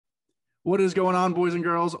What is going on, boys and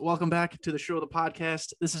girls? Welcome back to the show, the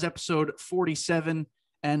podcast. This is episode 47,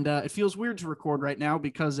 and it feels weird to record right now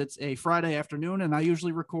because it's a Friday afternoon, and I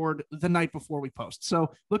usually record the night before we post.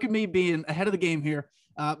 So look at me being ahead of the game here,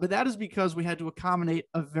 but that is because we had to accommodate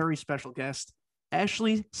a very special guest.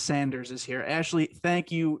 Ashley Sanders is here. Ashley,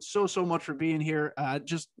 thank you so much for being here.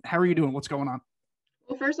 Just how are you doing? What's going on?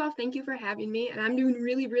 Well, first off, thank you for having me, and I'm doing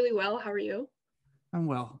really well. How are you? I'm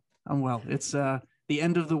well. It's the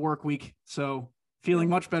end of the work week, so feeling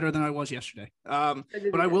much better than I was yesterday.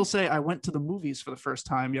 But I will say I went to the movies for the first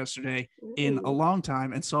time yesterday in a long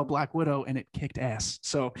time and saw Black Widow, and it kicked ass.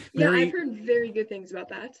 So I've heard very good things about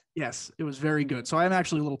that. Yes, it was very good. So I'm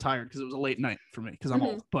actually a little tired because it was a late night for me because I'm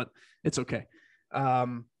old, but it's okay.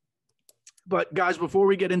 But guys, before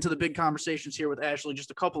we get into the big conversations here with Ashley,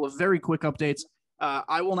 just a couple of very quick updates.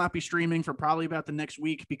 I will not be streaming for probably about the next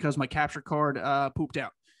week because my capture card pooped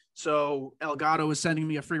out. So Elgato is sending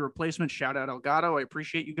me a free replacement. Shout out Elgato. I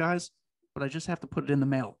appreciate you guys, but I just have to put it in the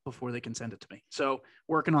mail before they can send it to me. So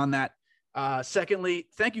working on that. Secondly,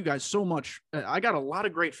 thank you guys so much. I got a lot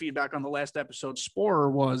of great feedback on the last episode.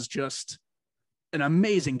 Sporer was just an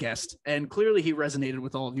amazing guest, and clearly he resonated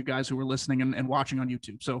with all of you guys who were listening and watching on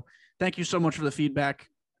YouTube. So thank you so much for the feedback.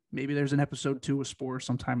 Maybe there's an episode 2 of Sporer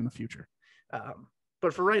sometime in the future.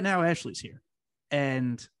 But for right now, Ashley's here.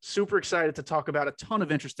 And super excited to talk about a ton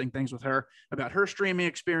of interesting things with her, about her streaming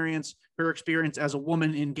experience, her experience as a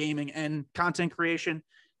woman in gaming and content creation.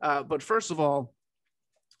 But first of all,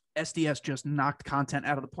 SDS just knocked content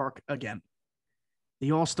out of the park again.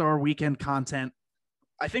 The All-Star Weekend content,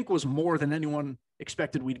 I think, was more than anyone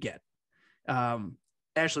expected we'd get.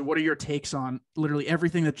 Ashley, what are your takes on literally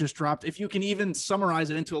everything that just dropped? If you can even summarize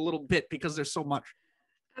it into a little bit, because there's so much.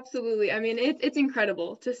 Absolutely. I mean, it's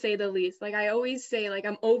incredible, to say the least. Like I always say, like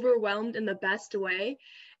I'm overwhelmed in the best way.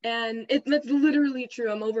 And that's literally true.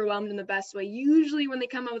 I'm overwhelmed in the best way. Usually when they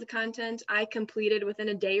come out with content, I complete it within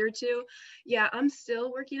a day or two. Yeah, I'm still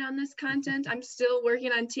working on this content. I'm still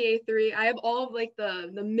working on TA3. I have all of like the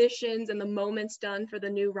missions and the moments done for the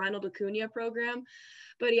new Ronald Acuna program.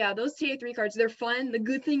 But yeah, those TA3 cards, they're fun. The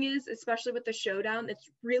good thing is, especially with the showdown,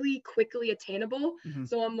 it's really quickly attainable.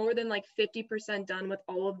 So I'm more than like 50% done with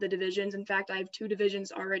all of the divisions. In fact, I have 2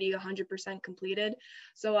 divisions already 100% completed.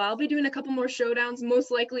 So I'll be doing a couple more showdowns,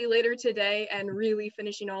 most likely later today, and really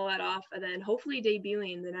finishing all that off. And then hopefully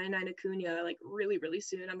debuting the 99 Acuna like really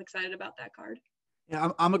soon. I'm excited about that card.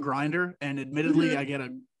 Yeah, I'm a grinder, and admittedly, I get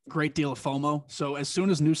a great deal of FOMO. So as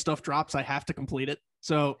soon as new stuff drops, I have to complete it.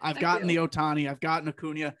 So I've gotten the Otani, I've gotten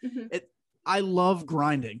Acuna. I love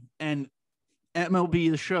grinding, and MLB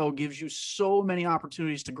The Show gives you so many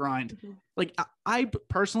opportunities to grind. Like I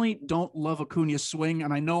personally don't love Acuna's swing,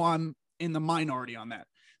 and I know I'm in the minority on that,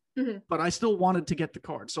 but I still wanted to get the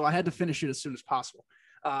card. So I had to finish it as soon as possible.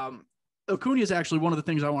 Acuna is actually one of the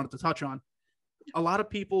things I wanted to touch on. A lot of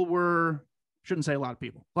people shouldn't say a lot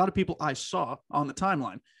of people I saw on the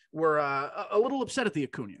timeline were a little upset at the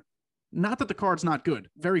Acuna. Not that the card's not good.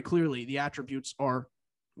 Very clearly, the attributes are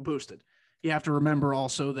boosted. You have to remember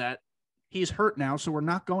also that he's hurt now, so we're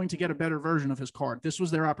not going to get a better version of his card. This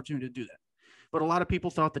was their opportunity to do that. But a lot of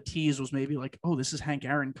people thought the tease was maybe like, oh, this is Hank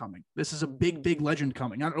Aaron coming. This is a big legend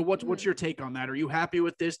coming. I don't know, what's your take on that? Are you happy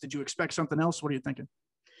with this? Did you expect something else? What are you thinking?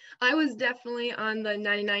 I was definitely on the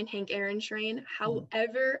 99 Hank Aaron train.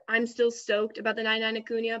 However, I'm still stoked about the 99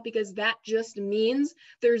 Acuna because that just means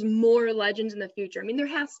there's more legends in the future. I mean, there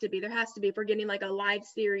has to be if we're getting like a live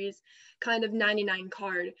series kind of 99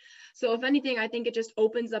 card. So if anything, I think it just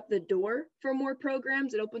opens up the door for more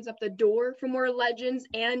programs. It opens up the door for more legends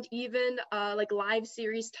and even like live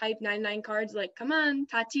series type 99 cards. Like, come on,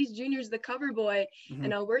 Tatis Jr.'s the cover boy.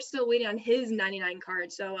 And we're still waiting on his 99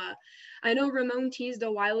 card. So I know Ramon teased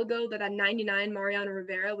a while ago that at 99 Mariano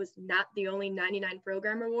Rivera was not the only 99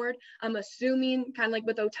 program reward. I'm assuming kind of like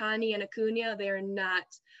with Otani and Acuna, they are not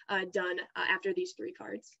done after these 3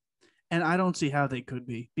 cards. And I don't see how they could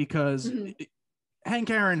be because Hank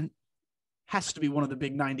Aaron has to be one of the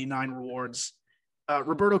big 99 rewards.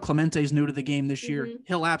 Roberto Clemente is new to the game this year.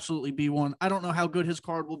 He'll absolutely be one. I don't know how good his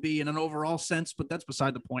card will be in an overall sense, but that's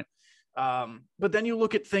beside the point. But then you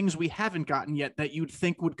look at things we haven't gotten yet that you'd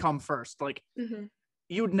think would come first. Like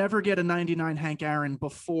you'd never get a 99 Hank Aaron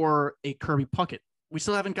before a Kirby Puckett. We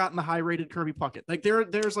still haven't gotten the high-rated Kirby Puckett. Like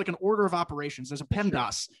there's like an order of operations. There's a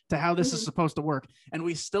PEMDAS to how this is supposed to work. And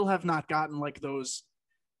we still have not gotten like those,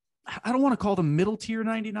 I don't want to call them middle tier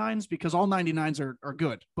 99s because all 99s are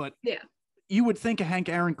good, but you would think a Hank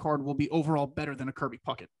Aaron card will be overall better than a Kirby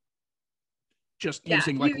Puckett. Just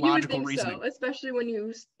using like logical reasoning. So, especially when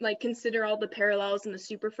you like consider all the parallels and the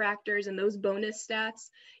superfractors and those bonus stats,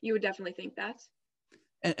 you would definitely think that.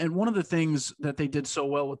 And one of the things that they did so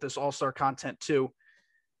well with this all-star content too,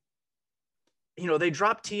 they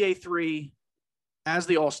dropped TA3 as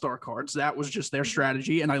the all-star cards. That was just their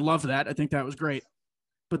strategy. And I love that. I think that was great.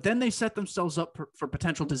 But then they set themselves up for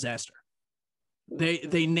potential disaster.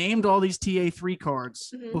 They named all these TA3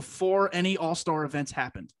 cards before any all-star events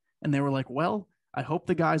happened. And they were like, well, I hope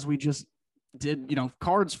the guys we just did,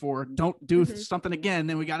 cards for don't do something again.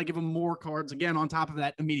 Then we got to give them more cards again on top of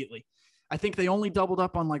that immediately. I think they only doubled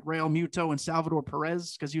up on like Real Muto and Salvador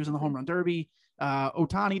Perez because he was in the home run derby.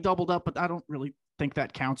 Otani doubled up, but I don't really think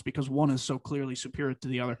that counts because one is so clearly superior to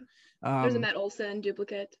the other. There's a Matt Olson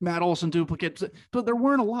duplicate. But there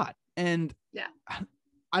weren't a lot. And yeah,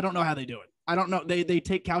 I don't know how they do it. I don't know. They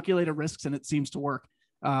take calculated risks and it seems to work.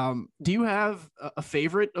 Do you have a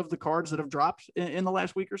favorite of the cards that have dropped in the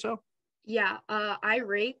last week or so? Yeah, I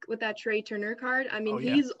rake with that Trey Turner card. I mean,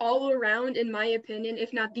 he's all around, in my opinion,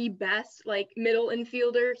 if not the best, middle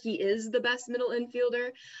infielder. He is the best middle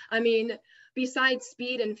infielder. I mean, besides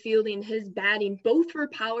speed and fielding, his batting, both for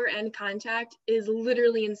power and contact, is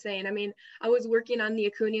literally insane. I mean, I was working on the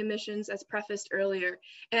Acuna missions, as prefaced earlier,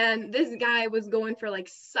 and this guy was going for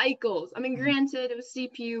cycles. I mean, granted, it was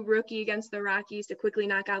CPU rookie against the Rockies to quickly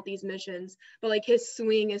knock out these missions, but his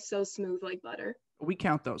swing is so smooth like butter. We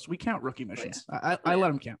count those. We count rookie missions. I let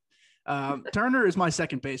them count. Turner is my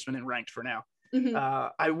second baseman in ranked for now.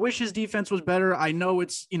 I wish his defense was better. I know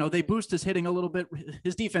it's, they boost his hitting a little bit.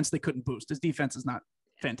 His defense, they couldn't boost. His defense is not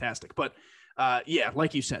fantastic. But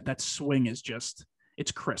like you said, that swing is just,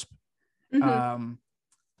 it's crisp. And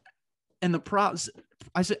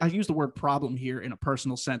I use the word problem here in a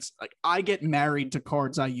personal sense. I get married to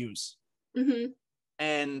cards I use.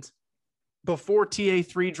 And before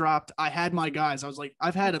TA3 dropped, I had my guys. I was like,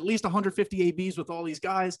 I've had at least 150 ABs with all these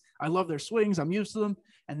guys. I love their swings. I'm used to them.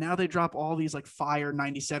 And now they drop all these fire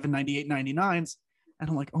 97, 98, 99s. And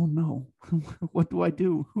I'm like, oh no, what do I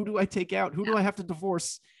do? Who do I take out? Who do I have to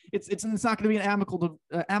divorce? It's not going to be an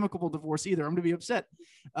amicable divorce either. I'm going to be upset.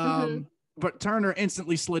 But Turner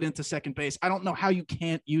instantly slid into second base. I don't know how you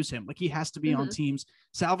can't use him. He has to be on teams.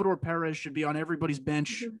 Salvador Perez should be on everybody's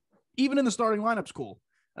bench. Even in the starting lineup's cool.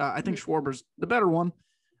 I think Schwarber's the better one,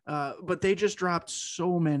 but they just dropped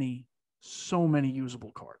so many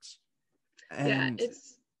usable cards. And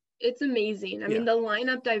it's amazing. I mean, the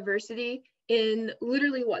lineup diversity in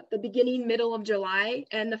literally the beginning, middle of July,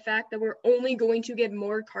 and the fact that we're only going to get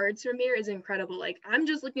more cards from here is incredible. I'm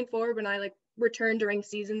just looking forward when I return during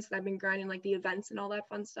seasons. I've been grinding the events and all that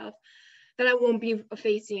fun stuff. That I won't be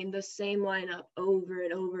facing the same lineup over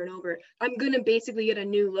and over and over. I'm going to basically get a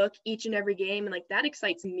new look each and every game. And that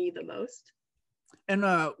excites me the most. And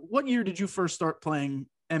what year did you first start playing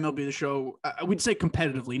MLB The Show? We'd say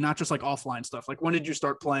competitively, not just offline stuff. When did you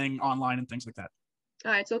start playing online and things like that?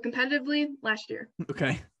 All right. So competitively last year.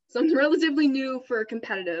 Okay. So I'm relatively new for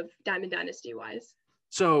competitive Diamond Dynasty wise.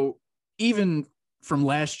 So even from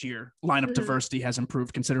last year, lineup diversity has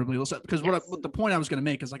improved considerably. Because what the point I was going to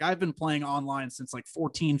make is I've been playing online since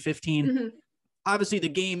 14, 15. Obviously, the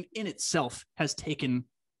game in itself has taken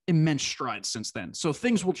immense strides since then. So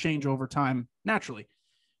things will change over time naturally.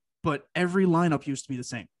 But every lineup used to be the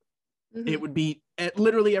same. It would be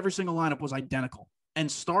literally every single lineup was identical.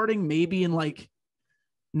 And starting maybe in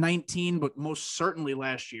 19, but most certainly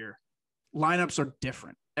last year, lineups are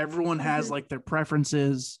different. Everyone has their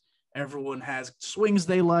preferences. Everyone has swings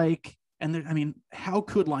they like. And how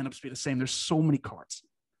could lineups be the same? There's so many cards.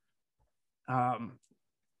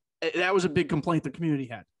 That was a big complaint the community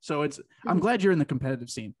had. So I'm glad you're in the competitive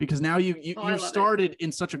scene because now you started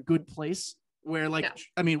in such a good place where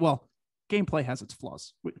gameplay has its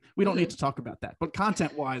flaws. We don't need to talk about that, but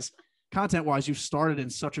content wise, you've started in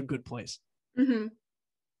such a good place.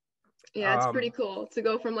 Yeah, it's pretty cool to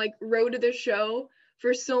go from road to the show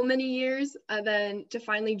for so many years, then to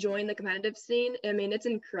finally join the competitive scene. I mean, it's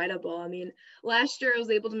incredible. I mean, last year I was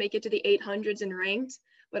able to make it to the 800s in ranked,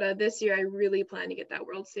 but this year I really plan to get that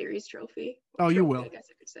World Series trophy. You will. I guess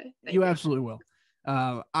I could say. You absolutely will.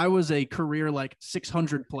 I was a career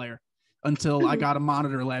 600 player until I got a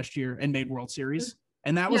monitor last year and made World Series.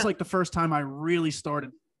 And that was the first time I really started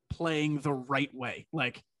playing the right way.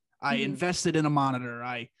 I invested in a monitor.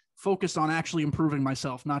 I focused on actually improving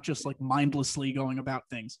myself, not just mindlessly going about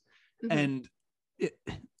things. And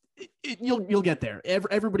you'll get there.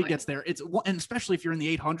 Everybody gets there. And especially if you're in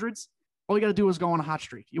the 800s, all you got to do is go on a hot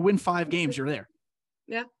streak. You win 5 games, you're there.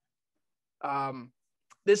 Yeah.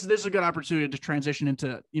 This is a good opportunity to transition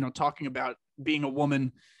into, talking about being a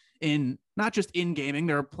woman in not just in gaming.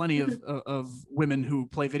 There are plenty of women who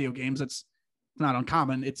play video games. It's not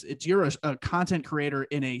uncommon. You're a content creator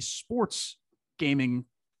in a sports gaming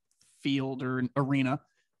field or an arena.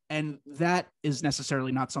 And that is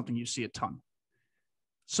necessarily not something you see a ton.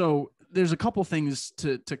 So there's a couple things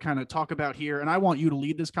to kind of talk about here. And I want you to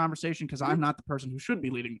lead this conversation because I'm not the person who should be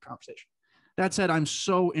leading the conversation. That said, I'm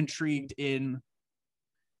so intrigued in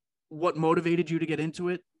what motivated you to get into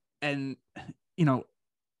it. And, you know,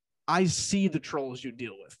 I see the trolls you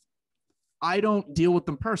deal with. I don't deal with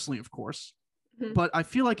them personally, of course, but I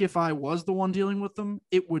feel like if I was the one dealing with them,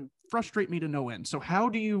 it would frustrate me to no end. So how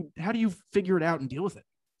do you figure it out and deal with it?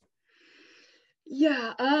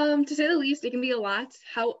 Yeah, to say the least, it can be a lot.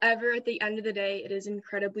 However, at the end of the day, it is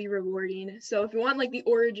incredibly rewarding. So if you want like the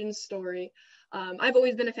origin story, I've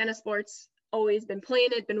always been a fan of sports, always been playing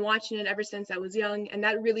it, been watching it ever since I was young. And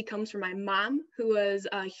that really comes from my mom, who was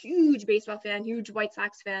a huge baseball fan, huge White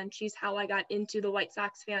Sox fan. She's how I got into the White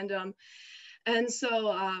Sox fandom. And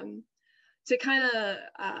so to kind of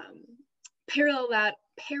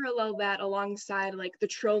parallel that alongside like the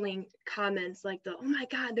trolling comments, like the, oh my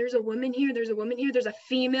God, there's a woman here, there's a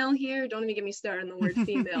female here. Don't even get me started on the word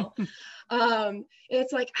female.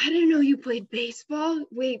 It's like, I didn't know you played baseball.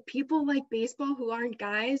 Wait, people like baseball who aren't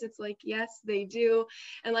guys? It's like, yes, they do.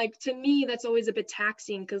 And like, to me, that's always a bit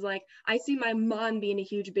taxing because like, I see my mom being a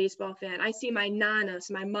huge baseball fan. I see my nana,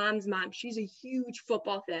 so my mom's mom, she's a huge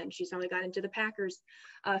football fan. She's how I got into the Packers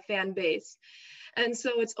fan base. And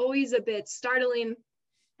so it's always a bit startling.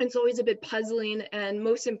 It's always a bit puzzling. And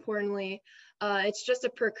most importantly, it's just a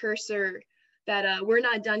precursor that we're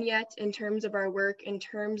not done yet in terms of our work, in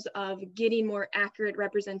terms of getting more accurate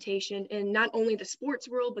representation in not only the sports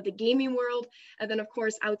world, but the gaming world. And then of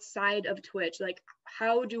course, outside of Twitch, like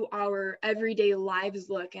how do our everyday lives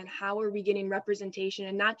look and how are we getting representation,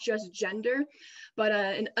 and not just gender, but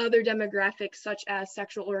in other demographics such as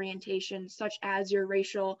sexual orientation, such as your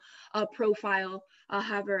racial profile,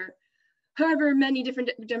 however many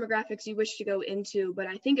different demographics you wish to go into. But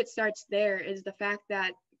I think it starts there, is the fact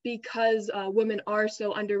that because women are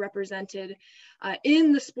so underrepresented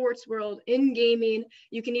in the sports world, in gaming,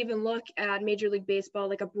 you can even look at Major League Baseball,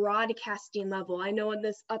 like a broadcasting level. I know on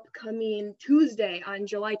this upcoming Tuesday on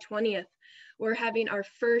July 20th, we're having our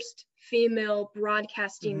first female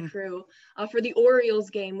broadcasting crew for the Orioles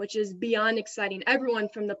game, which is beyond exciting. Everyone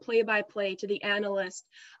from the play-by-play to the analyst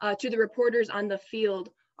to the reporters on the field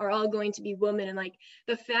are all going to be women. And like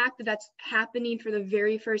the fact that that's happening for the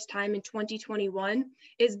very first time in 2021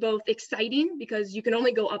 is both exciting because you can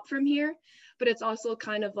only go up from here, but it's also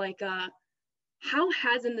kind of like how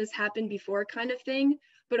hasn't this happened before kind of thing.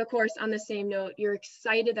 But of course, on the same note, you're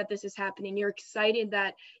excited that this is happening. You're excited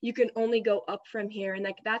that you can only go up from here. And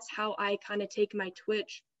like that's how I kind of take my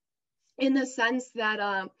Twitch, in the sense that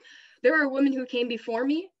there are women who came before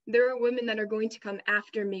me. There are women that are going to come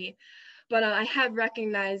after me. But I have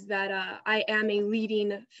recognized that I am a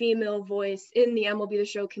leading female voice in the MLB The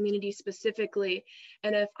Show community specifically.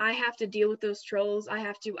 And if I have to deal with those trolls, I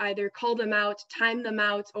have to either call them out, time them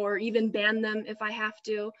out, or even ban them if I have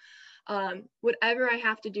to. Whatever I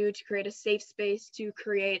have to do to create a safe space, to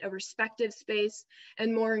create a respective space,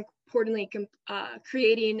 and more importantly,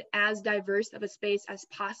 creating as diverse of a space as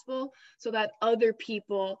possible so that other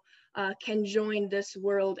people can join this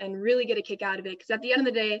world and really get a kick out of it. Because at the end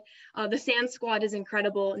of the day, the Sand Squad is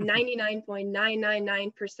incredible.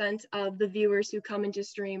 99.999% of the viewers who come into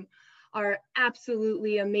stream are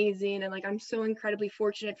absolutely amazing. And like, I'm so incredibly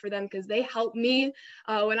fortunate for them because they help me.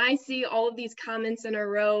 When I see all of these comments in a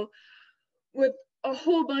row with a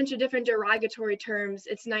whole bunch of different derogatory terms,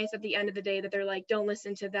 it's nice at the end of the day that they're like, don't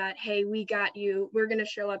listen to that. Hey, we got you. We're going to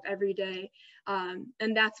show up every day.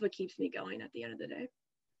 And that's what keeps me going at the end of the day.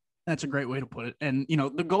 That's a great way to put it. And, you know,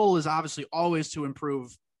 the goal is obviously always to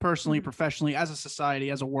improve personally, professionally, as a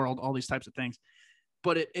society, as a world, all these types of things.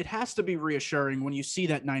 But it has to be reassuring when you see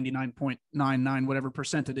that 99.99, whatever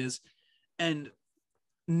percent it is, and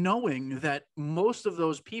knowing that most of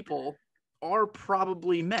those people are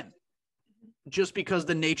probably men, just because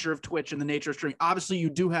the nature of Twitch and the nature of streaming. Obviously,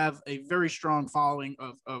 you do have a very strong following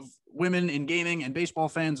of women in gaming and baseball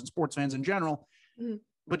fans and sports fans in general.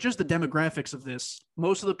 But just the demographics of this,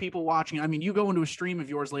 most of the people watching, I mean, you go into a stream of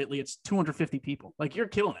yours lately, it's 250 people. Like, you're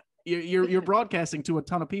killing it. You're broadcasting to a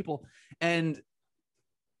ton of people, and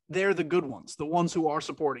they're the good ones, the ones who are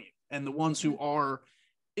supporting you, and the ones who are,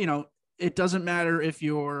 you know, it doesn't matter if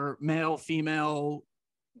you're male, female,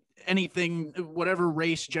 anything, whatever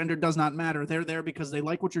race, gender, does not matter. They're there because they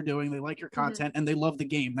like what you're doing, they like your content, and they love the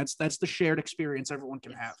game. That's the shared experience everyone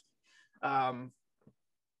can have.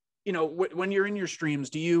 You know, when you're in your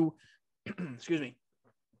streams, do you, excuse me,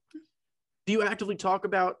 do you actively talk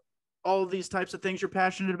about all of these types of things you're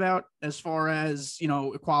passionate about, as far as, you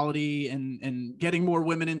know, equality and getting more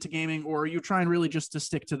women into gaming, or are you trying really just to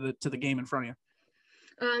stick to the game in front of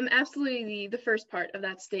you? Absolutely the first part of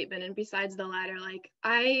that statement, and besides the latter, like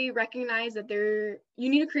I recognize that you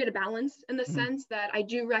need to create a balance in the Mhm. sense that I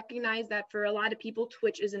do recognize that for a lot of people,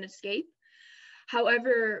 Twitch is an escape.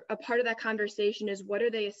 However, a part of that conversation is what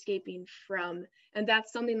are they escaping from? And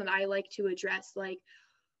that's something that I like to address. Like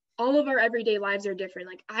all of our everyday lives are different.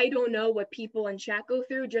 Like I don't know what people in chat go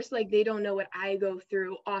through, just like they don't know what I go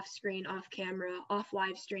through off screen, off camera, off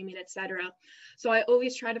live streaming, etc. So I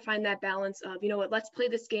always try to find that balance of, you know what, let's play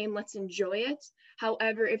this game, let's enjoy it.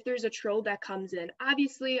 However, if there's a troll that comes in,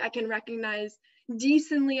 obviously I can recognize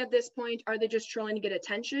decently at this point, are they just trolling to get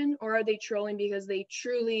attention, or are they trolling because they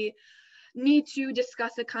truly need to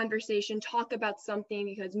discuss a conversation, talk about something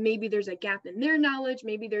because maybe there's a gap in their knowledge,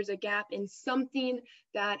 maybe there's a gap in something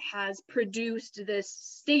that has produced this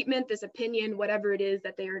statement, this opinion, whatever it is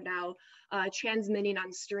that they are now transmitting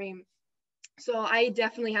on stream. So I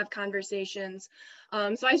definitely have conversations.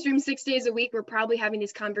 So I stream 6 days a week. We're probably having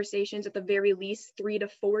these conversations at the very least 3 to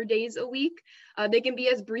 4 days a week. They can be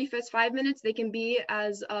as brief as 5 minutes. They can be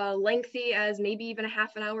as lengthy as maybe even a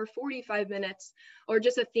half an hour, 45 minutes, or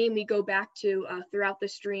just a theme we go back to throughout the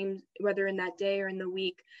stream, whether in that day or in the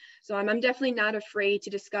week. So I'm definitely not afraid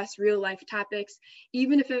to discuss real life topics,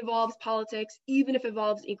 even if it involves politics, even if it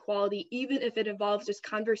involves equality, even if it involves just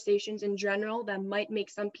conversations in general that might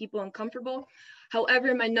make some people uncomfortable.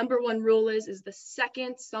 However, my number one rule is the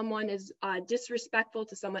second someone is disrespectful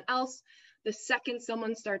to someone else, the second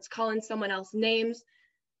someone starts calling someone else names,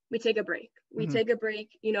 we take a break. We take a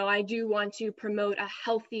break. You know, I do want to promote a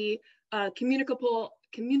healthy,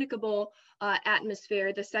 communicable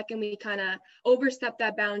atmosphere. The second we kind of overstep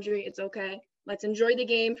that boundary, it's okay. Let's enjoy the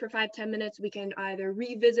game for 5-10 minutes. We can either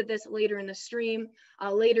revisit this later in the stream,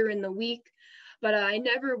 later in the week. But I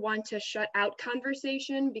never want to shut out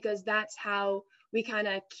conversation, because that's how we kind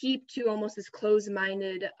of keep to almost this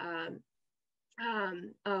closed-minded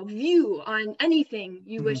view on anything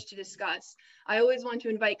you wish to discuss. I always want to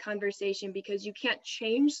invite conversation, because you can't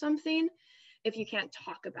change something if you can't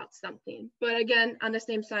talk about something. But again, on the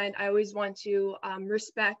same side, I always want to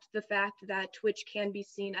respect the fact that Twitch can be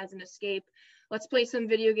seen as an escape. Let's play some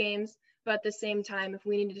video games, but at the same time, if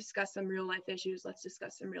we need to discuss some real life issues, let's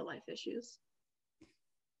discuss some real life issues.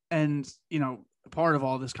 And, you know, part of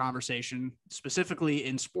all this conversation, specifically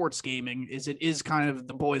in sports gaming, is it is kind of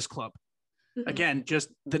the boys' club. Again, just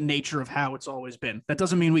the nature of how it's always been. That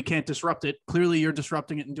doesn't mean we can't disrupt it. Clearly, you're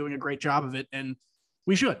disrupting it and doing a great job of it. And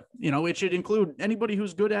we should, you know, it should include anybody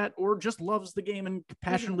who's good at or just loves the game and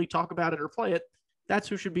passionately talk about it or play it. That's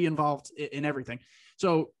who should be involved in everything.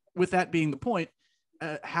 So with that being the point,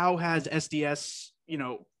 how has SDS, you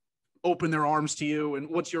know, opened their arms to you, and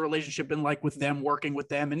what's your relationship been like with them, working with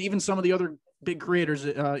them, and even some of the other big creators,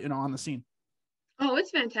 you know, on the scene? Oh, it's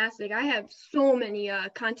fantastic. I have so many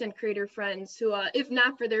content creator friends who, if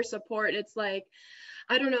not for their support, it's like,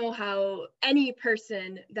 I don't know how any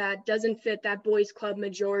person that doesn't fit that boys club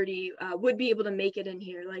majority would be able to make it in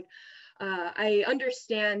here. Like, I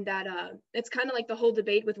understand that it's kind of like the whole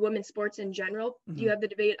debate with women's sports in general. You have the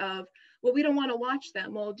debate of, well, we don't want to watch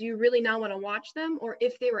them. Well, do you really not want to watch them? Or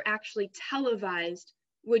if they were actually televised,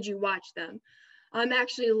 would you watch them? I'm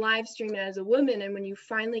actually live streaming as a woman, and when you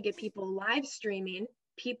finally get people live streaming,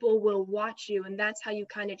 people will watch you, and that's how you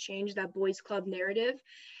kind of change that boys club narrative.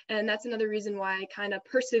 And that's another reason why I kind of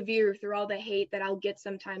persevere through all the hate that I'll get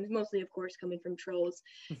sometimes, mostly of course coming from trolls,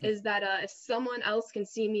 is that if someone else can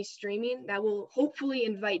see me streaming, that will hopefully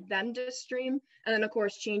invite them to stream, and then of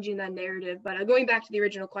course changing that narrative. But going back to the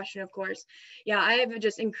original question, of course, yeah, I have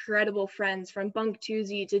just incredible friends, from Bunk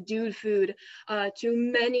Tuesday to Dude Food, to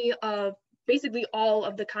many of basically all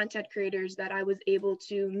of the content creators that I was able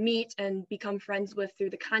to meet and become friends with through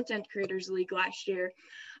the Content Creators League last year.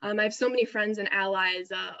 I have so many friends and allies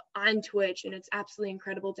on Twitch, and it's absolutely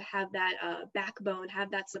incredible to have that backbone, have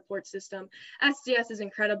that support system. SDS is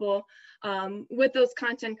incredible. With those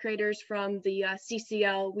content creators from the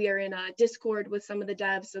CCL, we are in a Discord with some of the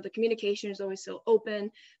devs, so the communication is always so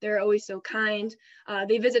open. They're always so kind.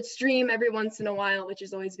 They visit stream every once in a while, which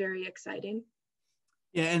is always very exciting.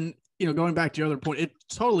 Yeah, and you know, going back to your other point,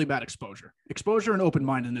 it's totally about exposure. Exposure and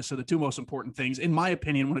open-mindedness are the two most important things, in my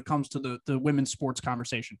opinion, when it comes to the women's sports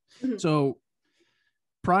conversation. So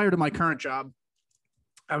prior to my current job,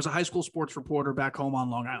 I was a high school sports reporter back home on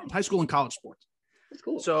Long Island, high school and college sports. That's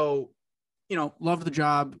cool. So, you know, loved the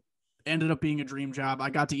job, ended up being a dream job. I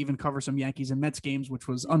got to even cover some Yankees and Mets games, which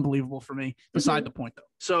was unbelievable for me, beside the point though.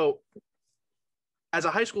 So as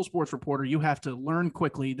a high school sports reporter, you have to learn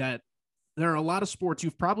quickly that there are a lot of sports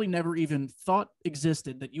you've probably never even thought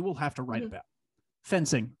existed that you will have to write about.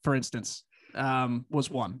 Fencing, for instance. was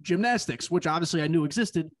one. Gymnastics, which obviously I knew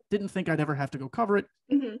existed, didn't think I'd ever have to go cover it.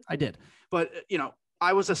 Mm-hmm. I did. But,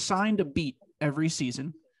 I was assigned a beat every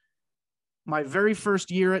season. My very first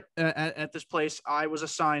year at this place, I was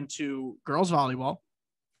assigned to girls volleyball,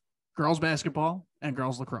 girls basketball, and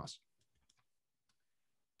girls lacrosse.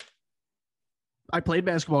 I played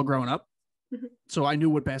basketball growing up, so I knew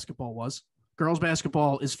what basketball was. Girls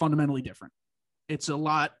basketball is fundamentally different. It's a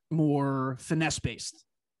lot more finesse-based,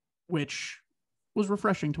 which was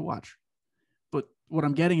refreshing to watch. But what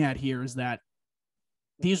I'm getting at here is that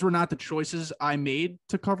these were not the choices I made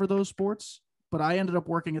to cover those sports, but I ended up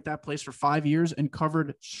working at that place for 5 years and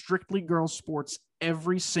covered strictly girls sports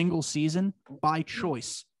every single season by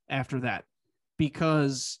choice after that,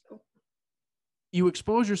 because you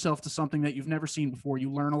expose yourself to something that you've never seen before.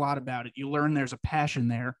 You learn a lot about it. You learn there's a passion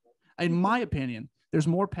there. In my opinion, there's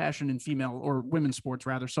more passion in female or women's sports,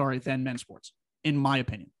 rather, than men's sports, in my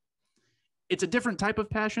opinion. It's a different type of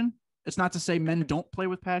passion. It's not to say men don't play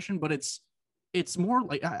with passion, but it's more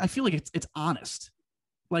like, I feel like it's honest.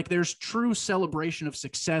 Like there's true celebration of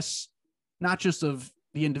success, not just of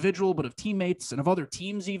the individual, but of teammates and of other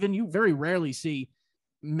teams even. You very rarely see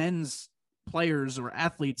men's players or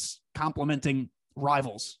athletes complimenting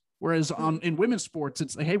rivals. Whereas in women's sports,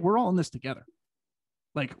 it's like, hey, we're all in this together.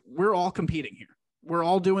 Like we're all competing here. We're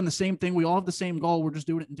all doing the same thing. We all have the same goal. We're just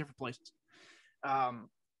doing it in different places.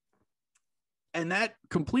 And that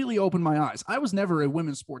completely opened my eyes. I was never a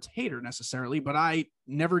women's sports hater necessarily, but I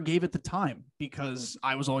never gave it the time because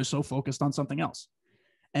I was always so focused on something else.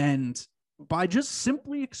 And by just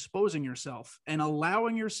simply exposing yourself and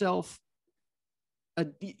allowing yourself,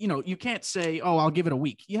 you can't say, oh, I'll give it a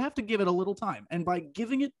week. You have to give it a little time. And by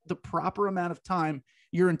giving it the proper amount of time,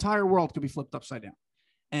 your entire world could be flipped upside down.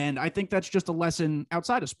 And I think that's just a lesson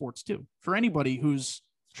outside of sports too, for anybody who's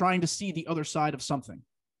trying to see the other side of something,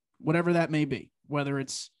 whatever that may be, whether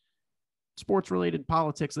it's sports related,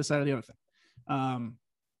 politics, this, that, or the other thing.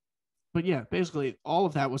 But yeah, basically all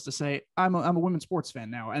of that was to say, I'm a women's sports fan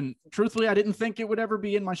now. And truthfully, I didn't think it would ever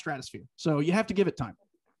be in my stratosphere. So you have to give it time.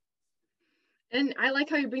 And I like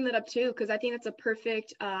how you bring that up too, because I think that's a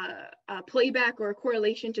perfect playback or a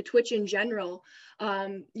correlation to Twitch in general.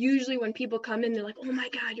 Usually when people come in, they're like, oh my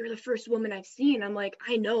God, you're the first woman I've seen. I'm like,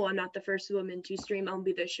 I know I'm not the first woman to stream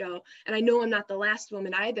MLB The Show. And I know I'm not the last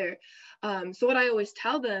woman either. So what I always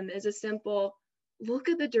tell them is a simple, look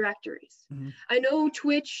at the directories. Mm-hmm. I know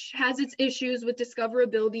Twitch has its issues with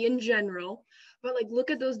discoverability in general, but like,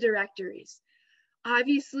 look at those directories.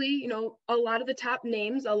 Obviously, a lot of the top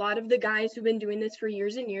names, a lot of the guys who've been doing this for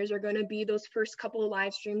years and years are going to be those first couple of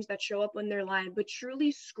live streams that show up when they're live, but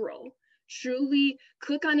truly scroll, truly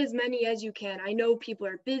click on as many as you can. I know people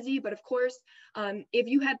are busy, but of course, if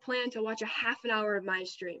you had planned to watch a half an hour of my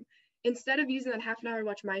stream, instead of using that half an hour to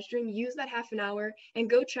watch my stream, use that half an hour and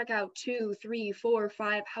go check out 2, 3, 4,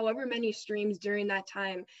 5, however many streams during that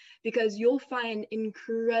time, because you'll find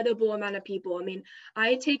incredible amount of people. I mean,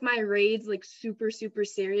 I take my raids like super, super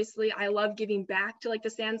seriously. I love giving back to like the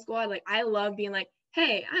Sand Squad. Like I love being like,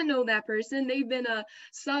 hey, I know that person. They've been a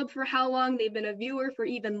sub for how long? They've been a viewer for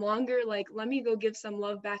even longer. Like, let me go give some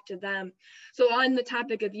love back to them. So on the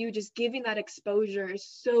topic of you, just giving that exposure is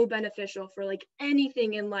so beneficial for like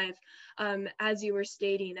anything in life, as you were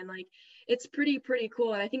stating. And like, it's pretty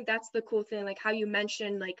cool. And I think that's the cool thing, like how you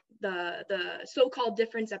mentioned, like the so-called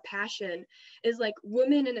difference of passion is like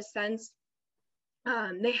women in a sense,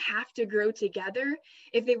 they have to grow together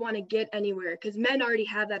if they want to get anywhere, because men already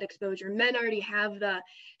have that exposure. Men already have the,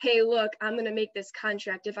 hey, look, I'm going to make this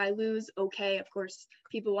contract. If I lose, okay, of course,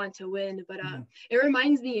 people want to win. But it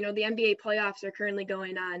reminds me, the NBA playoffs are currently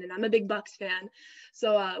going on, and I'm a big Bucks fan.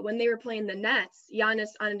 So when they were playing the Nets, Giannis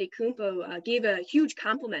Antetokounmpo gave a huge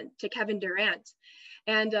compliment to Kevin Durant.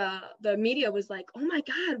 And the media was like, oh my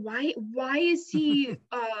God, why is he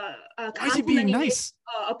complimenting his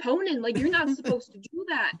opponent? Like, you're not supposed to do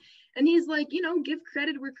that. And he's like, give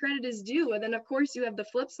credit where credit is due. And then, of course, you have the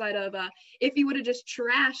flip side of if he would have just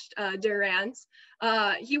trashed Durant,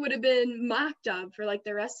 he would have been mocked up for like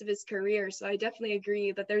the rest of his career. So I definitely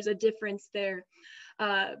agree that there's a difference there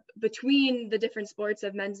between the different sports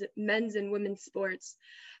of men's and women's sports.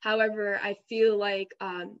 However, I feel like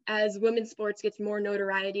as women's sports gets more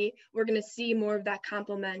notoriety, we're going to see more of that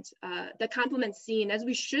compliment scene, as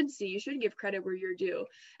we should see. You should give credit where you're due.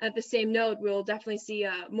 At the same note, we'll definitely see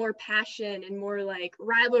more passion and more like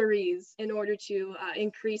rivalries in order to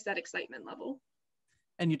increase that excitement level.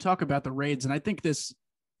 And you talk about the raids, and I think this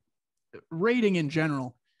raiding in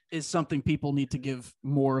general is something people need to give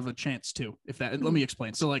more of a chance to. Let me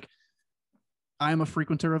explain. So like, I am a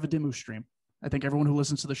frequenter of a Dimu stream. I think everyone who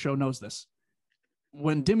listens to the show knows this.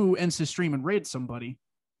 when Dimmu ends his stream and raids somebody,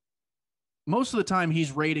 most of the time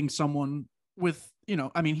he's raiding someone with,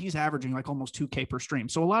 I mean, he's averaging like almost 2K per stream.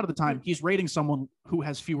 So a lot of the time he's raiding someone who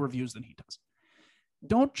has fewer views than he does.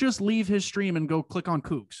 Don't just leave his stream and go click on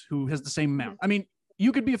Cougs, who has the same amount. I mean,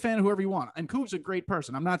 you could be a fan of whoever you want. And Cougs a great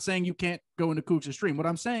person. I'm not saying you can't go into Cougs' stream. What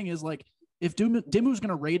I'm saying is, like, if Dimmu's going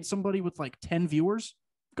to raid somebody with like 10 viewers,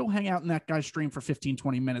 go hang out in that guy's stream for 15,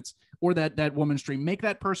 20 minutes, or that woman's stream. Make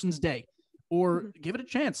that person's day, or give it a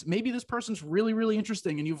chance. Maybe this person's really, really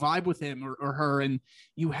interesting and you vibe with him or her, and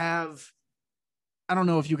you have, I don't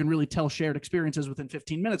know if you can really tell shared experiences within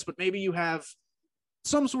 15 minutes, but maybe you have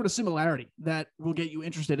some sort of similarity that will get you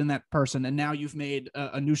interested in that person. And now you've made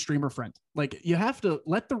a new streamer friend. Like, you have to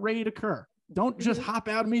let the raid occur. Don't just hop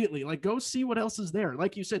out immediately. Like, go see what else is there.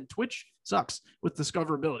 Like you said, Twitch sucks with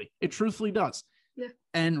discoverability. It truthfully does. Yeah.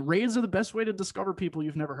 And raids are the best way to discover people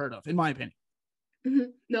you've never heard of, in my opinion.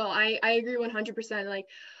 No, I agree 100%. Like,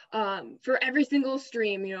 for every single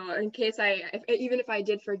stream, in case even if I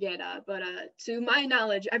did forget, but to my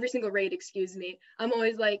knowledge, every single raid, excuse me, I'm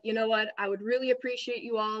always like, you know what, I would really appreciate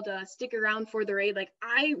you all to stick around for the raid. Like,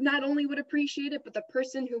 I not only would appreciate it, but the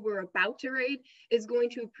person who we're about to raid is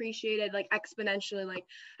going to appreciate it, like, exponentially. Like,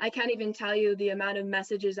 I can't even tell you the amount of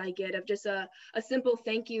messages I get of just a simple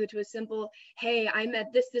thank you to a simple, hey, I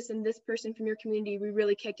met this and this person from your community, we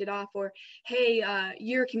really kicked it off, or hey,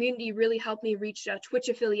 your community really helped me reach Twitch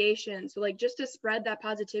affiliation. So, like, just to spread that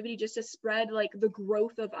positivity, just to spread like the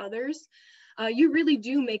growth of others, you really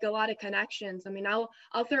do make a lot of connections. I mean, I'll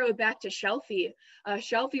throw it back to Shelfie.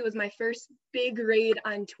 Shelfie was my first big raid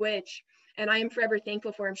on Twitch, and I am forever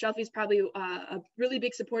thankful for him. Shelfie's probably a really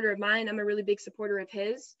big supporter of mine. I'm a really big supporter of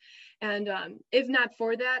his, and if not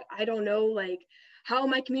for that, I don't know, like, how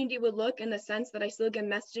my community would look, in the sense that I still get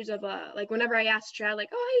messages of like, whenever I ask chat, like,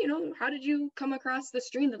 oh, hey, how did you come across the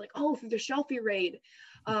stream? They're like, oh, through the Shelfie raid,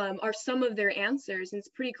 are some of their answers. And it's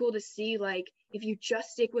pretty cool to see, like, if you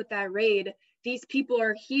just stick with that raid, these people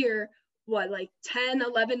are here, like 10,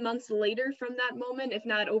 11 months later from that moment, if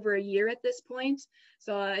not over a year at this point.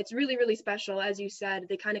 So it's really, really special, as you said,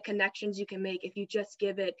 the kind of connections you can make if you just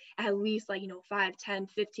give it at least, like, 5, 10,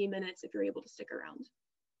 15 minutes if you're able to stick around.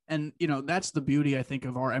 And, that's the beauty, I think,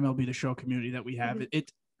 of our MLB The Show community that we have.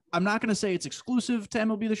 I'm not going to say it's exclusive to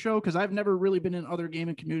MLB The Show, because I've never really been in other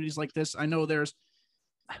gaming communities like this. I know there's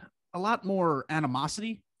a lot more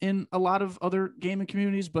animosity in a lot of other gaming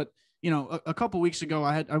communities, but, a couple weeks ago,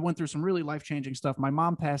 I went through some really life-changing stuff. My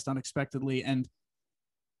mom passed unexpectedly, and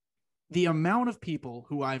the amount of people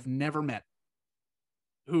who I've never met,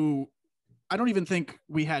 who I don't even think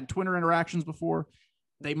we had Twitter interactions before,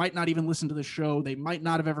 they might not even listen to the show, they might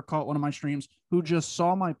not have ever caught one of my streams, who just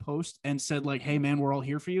saw my post and said, like, hey man, we're all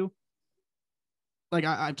here for you. Like,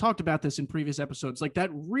 I've talked about this in previous episodes. Like,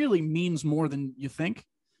 that really means more than you think.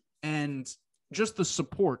 And just the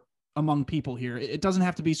support among people here, it doesn't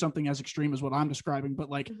have to be something as extreme as what I'm describing,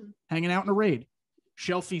 but like hanging out in a raid,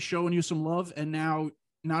 Shelfie showing you some love, and now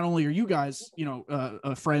not only are you guys,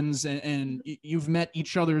 friends, and you've met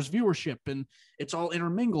each other's viewership, and it's all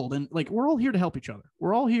intermingled, and like, we're all here to help each other.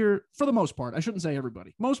 We're all here, for the most part. I shouldn't say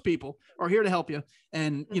everybody. Most people are here to help you,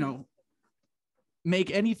 and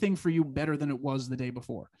make anything for you better than it was the day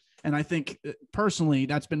before. And I think personally,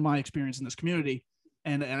 that's been my experience in this community,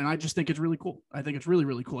 and I just think it's really cool. I think it's really,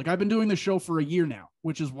 really cool. Like, I've been doing this show for a year now,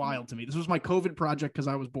 which is wild to me. This was my COVID project because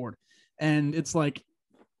I was bored, and it's like,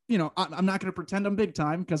 I'm not going to pretend I'm big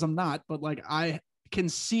time, because I'm not, but like, I can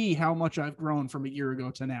see how much I've grown from a year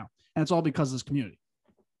ago to now. And it's all because of this community.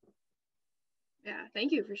 Yeah.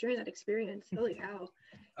 Thank you for sharing that experience. Holy cow.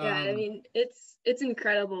 Yeah. I mean, it's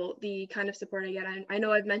incredible, the kind of support I get. I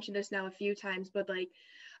know I've mentioned this now a few times, but like,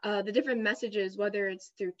 the different messages, whether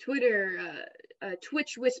it's through Twitter,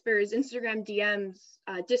 Twitch whispers, Instagram DMs,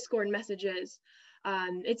 Discord messages,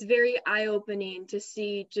 it's very eye-opening to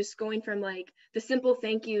see, just going from like the simple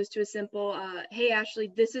thank yous to a simple, hey Ashley,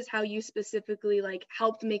 this is how you specifically like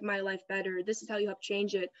helped make my life better, this is how you helped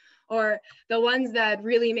change it. Or the ones that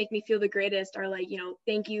really make me feel the greatest are like,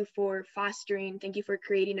 thank you for fostering, thank you for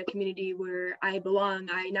creating a community where I belong,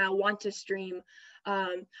 I now want to stream,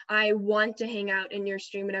 I want to hang out in your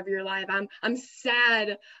stream whenever you're live. I'm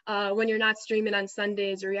sad when you're not streaming on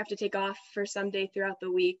Sundays, or you have to take off for some day throughout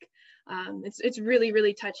the week. It's really,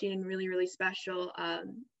 really touching and really, really special,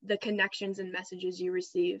 the connections and messages you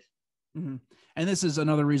receive. Mm-hmm. And this is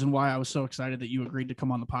another reason why I was so excited that you agreed to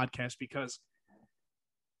come on the podcast, because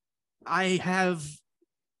I have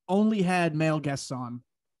only had male guests on,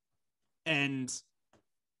 and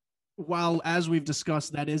while, as we've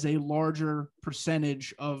discussed, that is a larger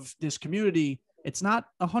percentage of this community, it's not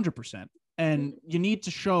 100%. And you need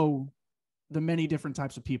to show the many different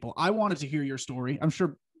types of people. I wanted to hear your story. I'm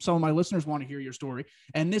sure some of my listeners want to hear your story.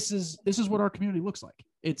 And this is what our community looks like.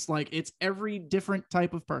 It's every different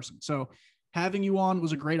type of person. So having you on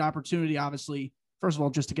was a great opportunity, obviously, first of all,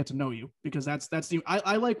 just to get to know you, because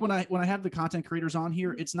I like when I have the content creators on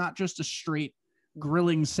here, it's not just a straight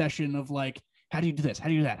grilling session of like, how do you do this? How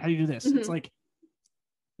do you do that? How do you do this? Mm-hmm. It's like,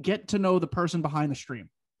 get to know the person behind the stream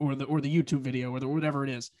or the YouTube video or whatever it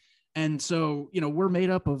is. And so, we're made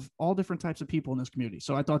up of all different types of people in this community.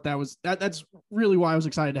 So I thought that's really why I was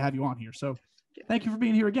excited to have you on here. So thank you for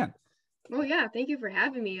being here again. Oh yeah. Thank you for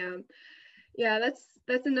having me. Yeah,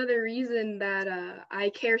 that's another reason that I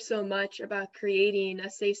care so much about creating a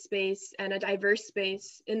safe space and a diverse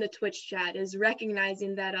space in the Twitch chat, is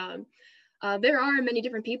recognizing that there are many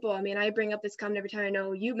different people. I mean, I bring up this comment every time. I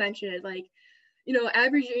know you mention it, like,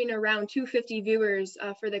 averaging around 250 viewers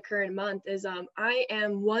for the current month is I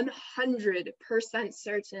am 100%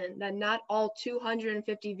 certain that not all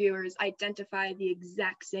 250 viewers identify the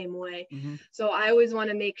exact same way. Mm-hmm. So I always want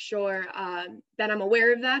to make sure that I'm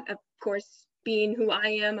aware of that. Of course, being who I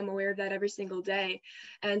am, I'm aware of that every single day.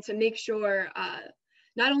 And to make sure,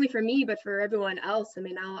 not only for me, but for everyone else. I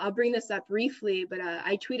mean, I'll bring this up briefly, but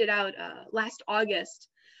I tweeted out last August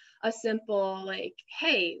a simple like,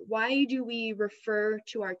 hey, why do we refer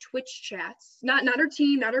to our Twitch chats, not our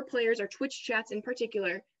team, not our players, our Twitch chats in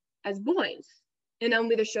particular, as boys and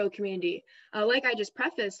only the show community? Like I just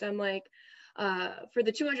prefaced, I'm like, for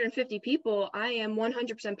the 250 people, I am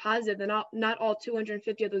 100% positive that not all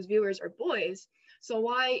 250 of those viewers are boys. So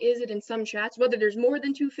why is it in some chats, whether there's more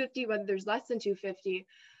than 250, whether there's less than 250,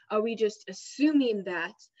 are we just assuming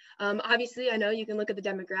that? Obviously, I know you can look at the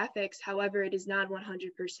demographics. However, it is not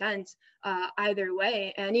 100% either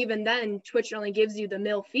way. And even then, Twitch only gives you the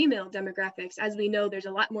male-female demographics. As we know, there's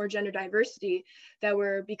a lot more gender diversity that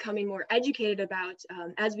we're becoming more educated about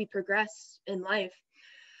as we progress in life.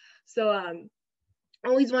 So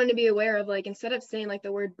always wanted to be aware of, like, instead of saying like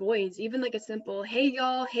the word boys, even like a simple, hey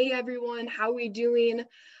y'all, hey everyone, how we doing?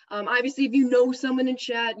 Obviously, if you know someone in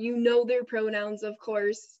chat, you know their pronouns, of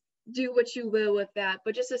course, do what you will with that.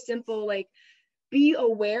 But just a simple, like, be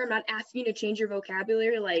aware. I'm not asking you to change your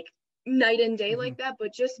vocabulary like night and day like that,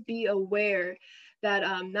 but just be aware that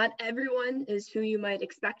not everyone is who you might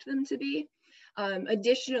expect them to be.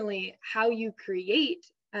 Additionally, how you create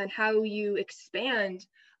and how you expand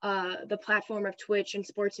the platform of Twitch and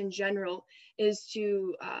sports in general is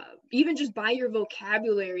to even just by your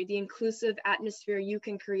vocabulary, the inclusive atmosphere you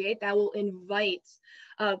can create that will invite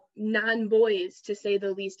non-boys, to say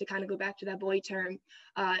the least, to kind of go back to that boy term,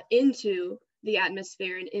 into the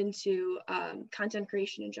atmosphere and into content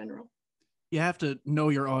creation in general. You have to know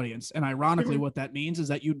your audience. And ironically, what that means is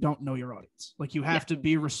that you don't know your audience. Like, you have to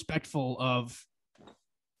be respectful of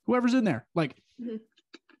whoever's in there. Like,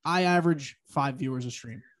 I average 5 viewers a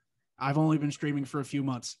stream. I've only been streaming for a few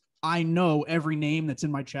months. I know every name that's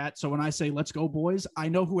in my chat. So when I say, let's go boys, I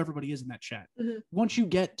know who everybody is in that chat. Once you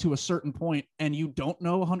get to a certain point and you don't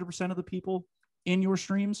know 100% of the people in your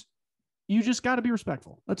streams, you just got to be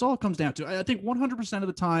respectful. That's all it comes down to. I think 100% of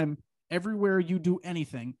the time, everywhere you do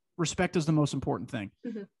anything, respect is the most important thing.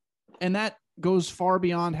 And that goes far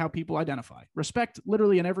beyond how people identify. Respect,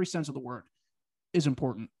 literally in every sense of the word, is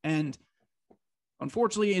important. And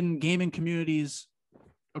unfortunately, in gaming communities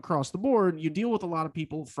across the board, you deal with a lot of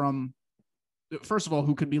people from, first of all,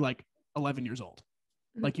 who could be like 11 years old.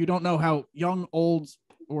 Like, you don't know how young, old,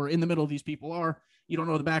 or in the middle these people are. You don't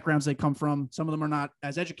know the backgrounds they come from. Some of them are not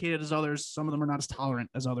as educated as others. Some of them are not as tolerant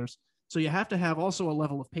as others. So you have to have also a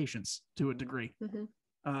level of patience to a degree.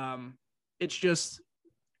 It's just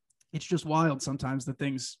wild sometimes, the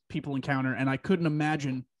things people encounter. And I couldn't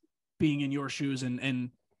imagine being in your shoes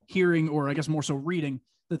and hearing, or I guess more so reading,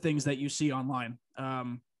 the things that you see online.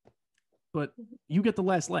 But you get the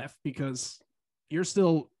last laugh because you're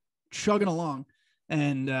still chugging along,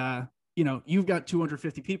 and you've got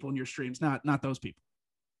 250 people in your streams, not those people.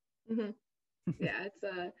 Yeah,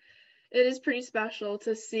 it is pretty special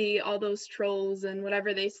to see all those trolls and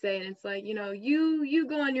whatever they say, and it's like, you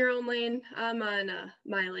go on your own lane, I'm on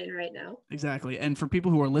my lane right now. Exactly. And for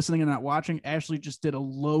people who are listening and not watching, Ashley just did a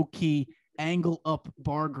low-key angle up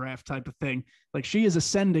bar graph type of thing. Like, she is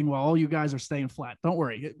ascending while all you guys are staying flat. Don't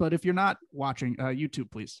worry. But if you're not watching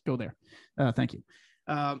YouTube, please go there. Thank you.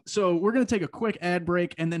 So we're going to take a quick ad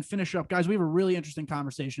break and then finish up. Guys, we have a really interesting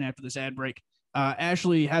conversation after this ad break.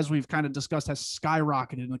 Ashley, as we've kind of discussed, has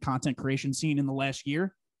skyrocketed in the content creation scene in the last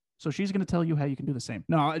year. So she's going to tell you how you can do the same.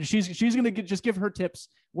 No, she's going to just give her tips,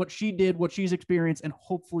 what she did, what she's experienced, and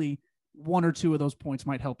hopefully one or two of those points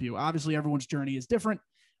might help you. Obviously, everyone's journey is different,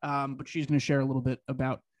 but she's going to share a little bit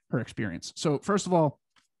about her experience. So first of all,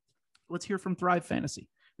 let's hear from Thrive Fantasy,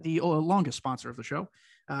 the longest sponsor of the show.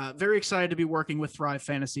 Very excited to be working with Thrive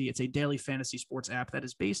Fantasy. It's a daily fantasy sports app that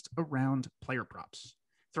is based around player props.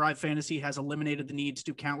 Thrive Fantasy has eliminated the need to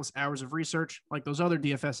do countless hours of research like those other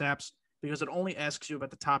DFS apps because it only asks you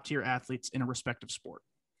about the top tier athletes in a respective sport.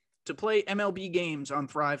 To play MLB games on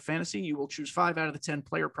Thrive Fantasy, you will choose 5 out of the 10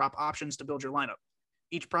 player prop options to build your lineup.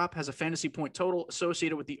 Each prop has a fantasy point total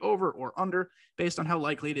associated with the over or under based on how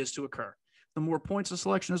likely it is to occur. The more points a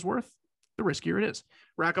selection is worth, the riskier it is.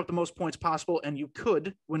 Rack up the most points possible, and you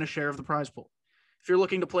could win a share of the prize pool. If you're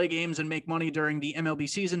looking to play games and make money during the MLB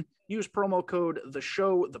season, use promo code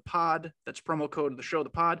TheShowThePod. That's promo code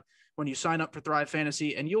TheShowThePod when you sign up for Thrive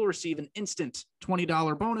Fantasy, and you'll receive an instant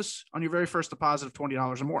 $20 bonus on your very first deposit of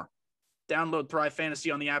 $20 or more. Download Thrive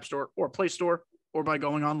Fantasy on the App Store or Play Store, or by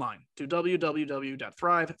going online to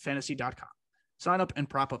www.thrivefantasy.com. Sign up and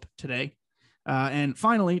prop up today. And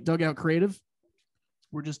finally, Dugout Creative.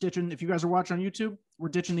 We're just ditching, if you guys are watching on YouTube, we're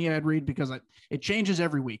ditching the ad read because it changes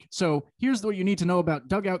every week. So here's what you need to know about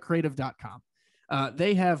dugoutcreative.com.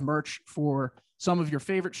 They have merch for some of your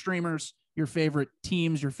favorite streamers, your favorite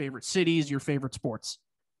teams, your favorite cities, your favorite sports.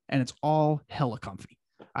 And it's all hella comfy.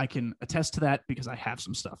 I can attest to that because I have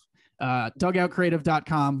some stuff.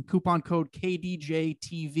 Dugoutcreative.com, coupon code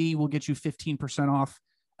kdjTV will get you 15% off.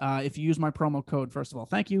 If you use my promo code, first of all,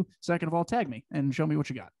 thank you. Second of all, tag me and show me what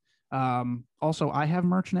you got. Also, I have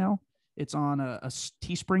merch now. It's on a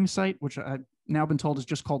Teespring site, which I've now been told is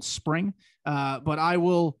just called Spring. But I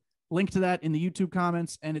will link to that in the YouTube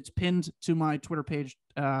comments, and it's pinned to my Twitter page,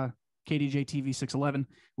 kdjTV611.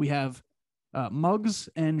 We have mugs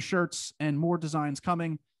and shirts and more designs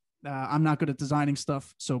coming. I'm not good at designing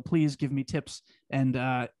stuff, so please give me tips and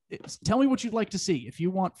tell me what you'd like to see. If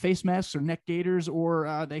you want face masks or neck gaiters,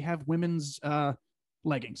 or they have women's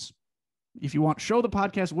leggings. If you want Show the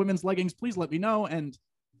Podcast women's leggings, please let me know, and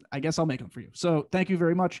I guess I'll make them for you. So thank you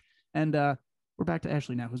very much. And we're back to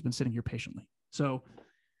Ashley now, who's been sitting here patiently. So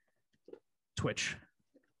Twitch,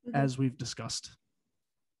 as we've discussed,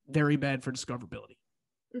 very bad for discoverability.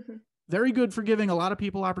 Very good for giving a lot of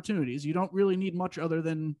people opportunities. You don't really need much other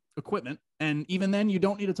than equipment. And even then, you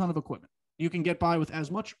don't need a ton of equipment. You can get by with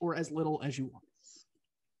as much or as little as you want.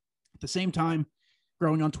 At the same time,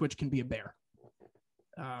 growing on Twitch can be a bear.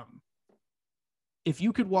 If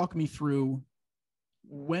you could walk me through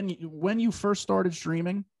when you first started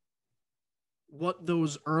streaming, what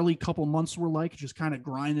those early couple months were like, just kind of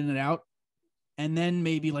grinding it out. And then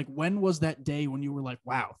maybe like, when was that day when you were like,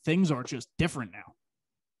 wow, things are just different now?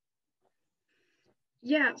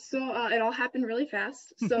 Yeah, so it all happened really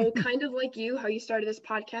fast. So kind of like you, how you started this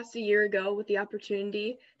podcast a year ago with the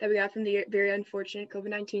opportunity that we got from the very unfortunate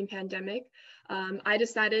COVID-19 pandemic. I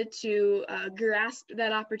decided to grasp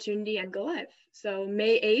that opportunity and go live. So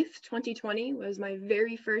May 8th, 2020 was my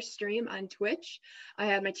very first stream on Twitch. I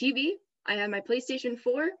had my TV, I had my PlayStation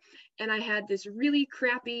 4, and I had this really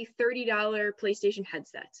crappy $30 PlayStation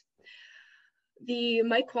headset. The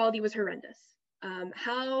mic quality was horrendous.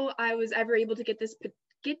 How I was ever able to get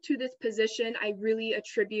to this position, I really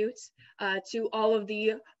attribute to all of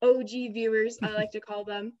the OG viewers, I like to call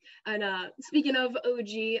them. And speaking of OG,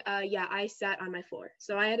 yeah, I sat on my floor.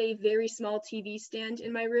 So I had a very small TV stand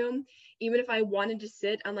in my room. Even if I wanted to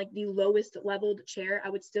sit on like the lowest leveled chair, I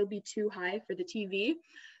would still be too high for the TV.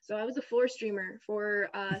 So I was a floor streamer for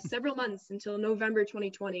several months until November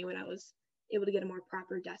 2020 when I was able to get a more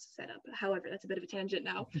proper desk setup. However, that's a bit of a tangent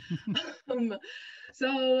now.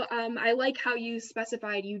 I like how you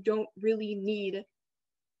specified you don't really need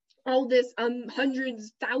all this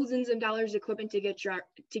hundreds, thousands of dollars equipment to get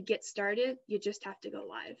started. You just have to go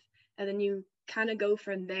live, and then you kind of go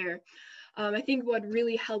from there. I think what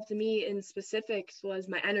really helped me in specifics was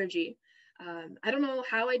my energy. I don't know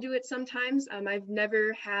how I do it sometimes. I've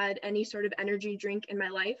never had any sort of energy drink in my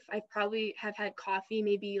life. I probably have had coffee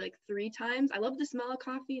maybe like 3 times. I love the smell of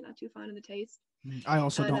coffee, not too fond of the taste. I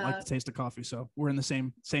also don't like the taste of coffee, so we're in the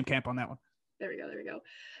same camp on that one. There we go.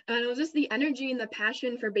 And it was just the energy and the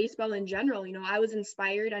passion for baseball in general. You know, I was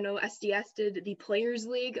inspired. I know SDS did the Players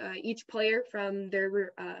League. Each player from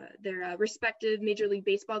their respective Major League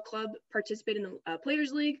Baseball club participated in the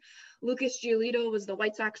Players League. Lucas Giolito was the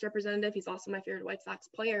White Sox representative. He's also my favorite White Sox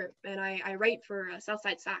player. And I write for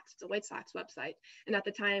Southside Sox. It's a White Sox website. And at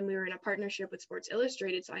the time, we were in a partnership with Sports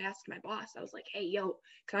Illustrated. So I asked my boss, I was like, hey, yo,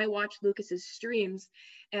 can I watch Lucas's streams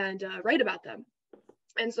and write about them?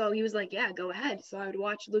 And so he was like, yeah, go ahead. So I would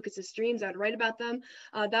watch Lucas's streams. I would write about them.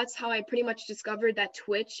 That's how I pretty much discovered that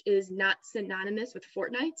Twitch is not synonymous with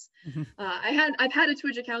Fortnite. Mhm. I've had a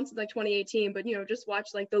Twitch account since like 2018, but just watch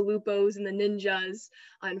like the Lupos and the Ninjas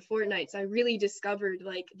on Fortnite. So I really discovered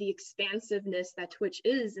like the expansiveness that Twitch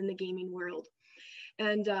is in the gaming world.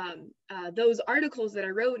 And those articles that I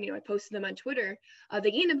wrote, I posted them on Twitter,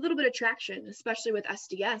 they gained a little bit of traction, especially with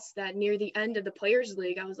SDS, that near the end of the Players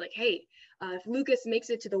League, I was like, hey, if Lucas makes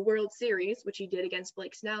it to the World Series, which he did against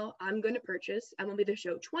Blake Snell, I'm going to purchase MLB The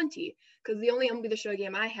Show 20, because the only MLB The Show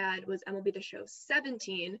game I had was MLB The Show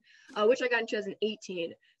 17, which I got in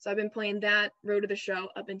 2018. So I've been playing that Road to the Show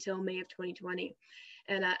up until May of 2020.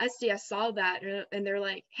 And SDS saw that, and they're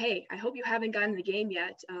like, hey, I hope you haven't gotten the game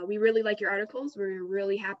yet. We really like your articles. We're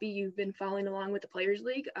really happy you've been following along with the Players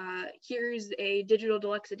League. Here's a digital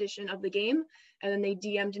deluxe edition of the game. And then they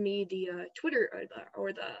DM'd me the Twitter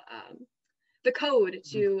or the code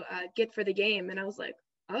to get for the game. And I was like,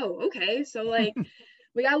 oh, okay. So like,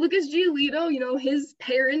 we got Lucas Giolito, his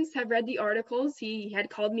parents have read the articles. He had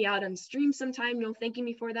called me out on stream sometime, thanking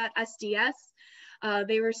me for that. SDS.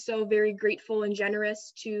 They were so very grateful and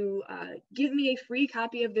generous to give me a free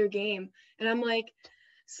copy of their game. And I'm like,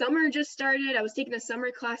 summer just started. I was taking a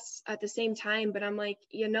summer class at the same time, but I'm like,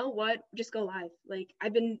 you know what? Just go live. Like,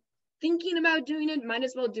 I've been thinking about doing it. Might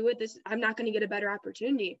as well do it. I'm not going to get a better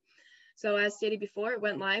opportunity. So as stated before, it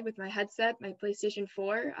went live with my headset, my PlayStation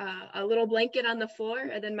 4, a little blanket on the floor,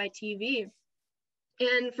 and then my TV.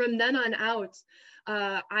 And from then on out,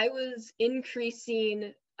 I was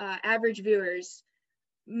increasing average viewers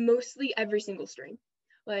mostly every single stream.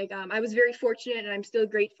 Like I was very fortunate, and I'm still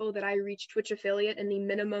grateful that I reached Twitch affiliate in the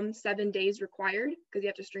minimum 7 days required, because you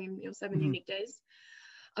have to stream 7 unique days,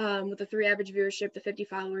 with the 3 average viewership, the 50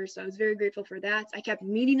 followers. So I was very grateful for that. I kept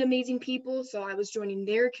meeting amazing people, so I was joining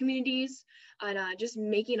their communities and just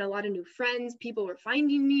making a lot of new friends. People were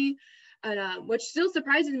finding me, and which still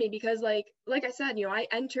surprises me, because like I said, I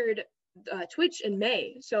entered Twitch in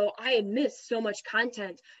May, so I had missed so much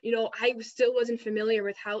content. I still wasn't familiar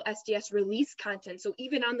with how SDS released content, so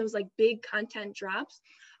even on those like big content drops,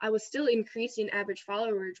 I was still increasing average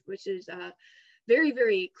followers, which is very,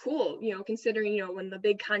 very cool, considering when the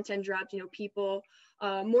big content drops, people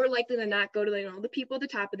more likely than not go to the people at the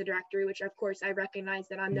top of the directory, which of course I recognize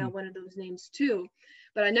that I'm now one of those names too,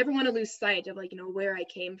 but I never want to lose sight of where I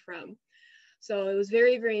came from. So it was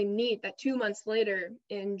very, very neat that 2 months later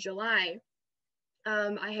in July,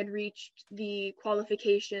 I had reached the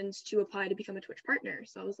qualifications to apply to become a Twitch partner.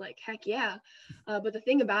 So I was like, heck yeah. But the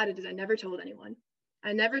thing about it is I never told anyone.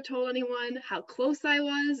 I never told anyone how close I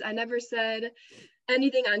was. I never said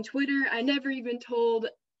anything on Twitter. I never even told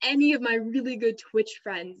any of my really good Twitch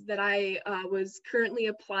friends that I was currently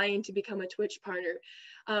applying to become a Twitch partner.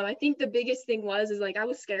 I think the biggest thing was I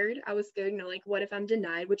was scared. What if I'm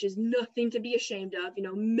denied, which is nothing to be ashamed of.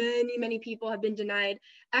 Many people have been denied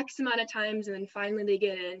X amount of times, and then finally they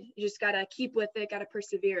get in. You just gotta keep with it, gotta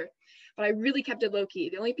persevere. But I really kept it low key.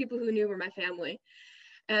 The only people who knew were my family.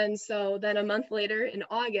 And so then a month later in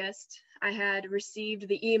August, I had received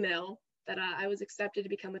the email that I was accepted to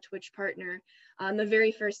become a Twitch partner on the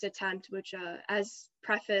very first attempt, which as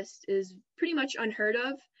prefaced is pretty much unheard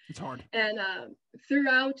of. It's hard. And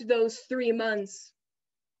throughout those 3 months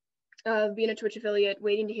of being a Twitch affiliate,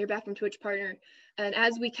 waiting to hear back from Twitch partner, and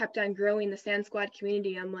as we kept on growing the Sand Squad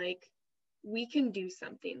community, I'm like, we can do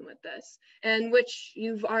something with this. And which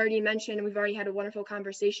you've already mentioned, and we've already had a wonderful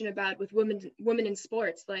conversation about with women in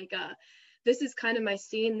sports. This is kind of my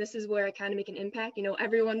scene. This is where I kind of make an impact.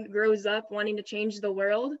 Everyone grows up wanting to change the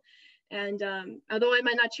world. And although I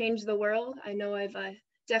might not change the world, I know I've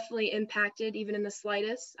definitely impacted, even in the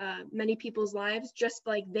slightest, many people's lives, just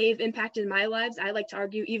like they've impacted my lives. I like to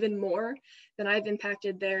argue even more than I've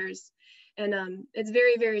impacted theirs. And it's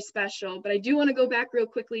very, very special. But I do want to go back real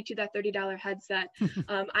quickly to that $30 headset.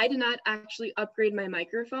 I did not actually upgrade my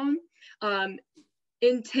microphone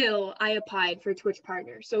until I applied for Twitch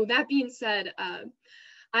partner. So that being said,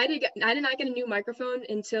 I did not get a new microphone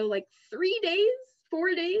until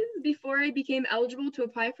 4 days before I became eligible to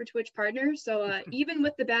apply for Twitch partner. So even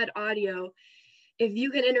with the bad audio, if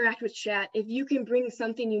you can interact with chat, if you can bring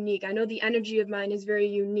something unique, I know the energy of mine is very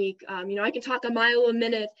unique. I can talk a mile a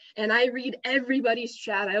minute and I read everybody's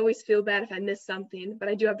chat. I always feel bad if I miss something, but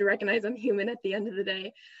I do have to recognize I'm human at the end of the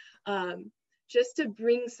day. Just to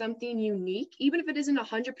bring something unique, even if it isn't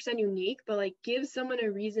 100% unique, but give someone a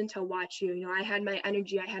reason to watch you. I had my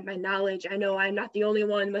energy, I had my knowledge. I know I'm not the only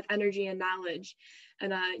one with energy and knowledge,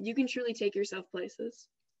 and you can truly take yourself places.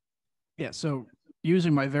 Yeah. So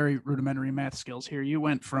using my very rudimentary math skills here, you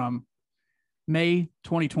went from May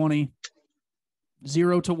 2020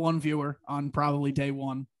 0 to 1 viewer on probably day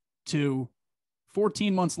one to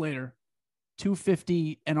 14 months later,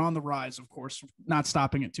 250 and on the rise, of course, not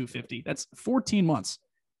stopping at 250. That's 14 months.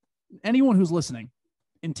 Anyone who's listening,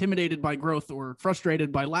 intimidated by growth or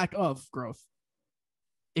frustrated by lack of growth,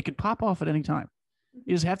 it could pop off at any time.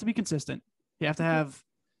 You just have to be consistent. You have to have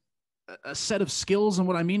a set of skills. And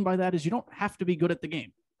what I mean by that is you don't have to be good at the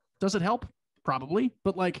game. Does it help? Probably.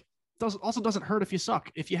 But like, doesn't hurt if you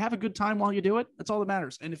suck. If you have a good time while you do it, that's all that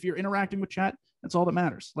matters. And if you're interacting with chat, that's all that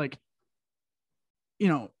matters. Like, you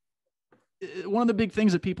know, one of the big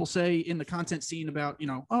things that people say in the content scene about, you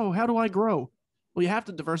know, oh, how do I grow? Well, you have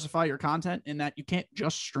to diversify your content in that you can't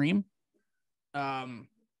just stream.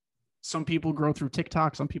 Some people grow through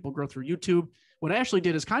TikTok. Some people grow through YouTube. What Ashley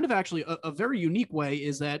did is kind of actually a very unique way,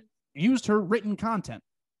 is that used her written content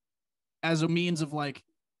as a means of like,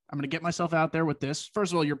 I'm going to get myself out there with this.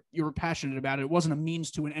 First of all, you were passionate about it. It wasn't a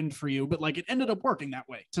means to an end for you, but like it ended up working that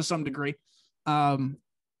way to some degree. And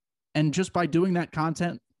just by doing that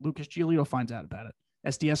content, Lucas Giolito finds out about it.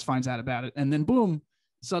 SDS finds out about it. And then boom,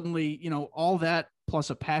 suddenly, you know, all that plus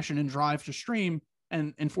a passion and drive to stream.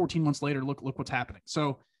 And 14 months later, look what's happening.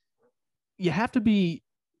 So you have to be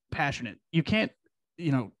passionate. You can't,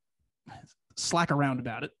 you know, slack around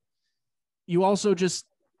about it. You also just,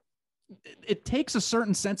 it takes a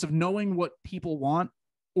certain sense of knowing what people want,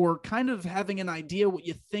 or kind of having an idea what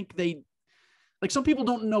you think they like. Some people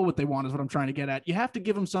don't know what they want, is what I'm trying to get at. You have to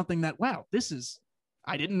give them something that, wow,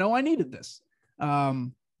 I didn't know I needed this.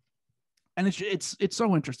 And it's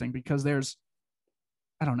so interesting because there's,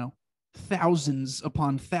 I don't know, thousands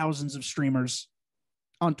upon thousands of streamers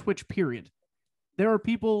on Twitch, period. There are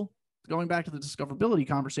people, going back to the discoverability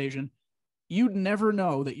conversation, you'd never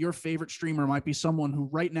know that your favorite streamer might be someone who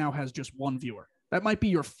right now has just one viewer. That might be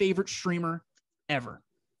your favorite streamer ever.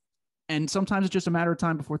 And sometimes it's just a matter of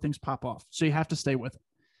time before things pop off. So you have to stay with it.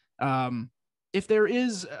 If there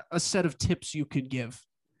is a set of tips you could give,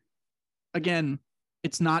 again,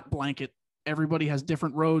 it's not blanket. Everybody has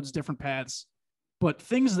different roads, different paths, but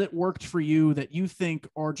things that worked for you that you think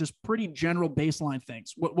are just pretty general baseline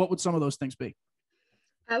things. What would some of those things be?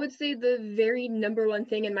 I would say the very number one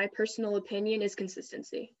thing, in my personal opinion, is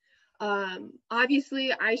consistency.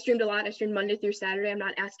 Obviously, I streamed a lot. I streamed Monday through Saturday. I'm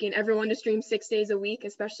not asking everyone to stream 6 days a week,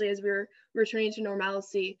 especially as we're returning to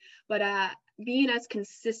normalcy. But being as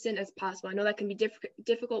consistent as possible. I know that can be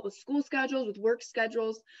difficult with school schedules, with work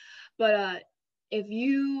schedules. But if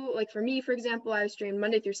you, like for me, for example, I streamed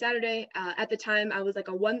Monday through Saturday. At the time, I was like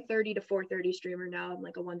a 1:30 to 4:30 streamer. Now I'm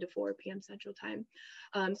like a 1 to 4 p.m. Central Time.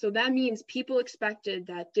 So that means people expected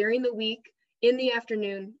that during the week, in the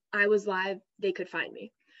afternoon, I was live, they could find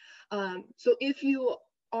me. So if you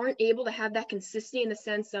aren't able to have that consistency in the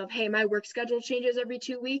sense of, hey, my work schedule changes every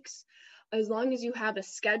 2 weeks, as long as you have a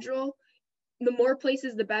schedule, the more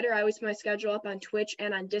places, the better. I always put my schedule up on Twitch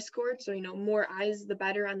and on Discord. So, you know, more eyes, the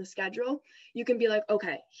better on the schedule. You can be like,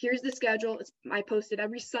 okay, here's the schedule. I post it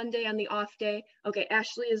every Sunday on the off day. Okay,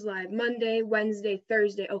 Ashley is live Monday, Wednesday,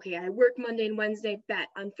 Thursday. Okay, I work Monday and Wednesday. Bet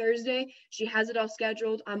on Thursday, she has it all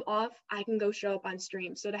scheduled. I'm off. I can go show up on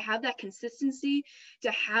stream. So to have that consistency,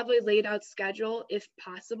 to have a laid out schedule, if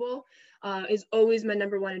possible, is always my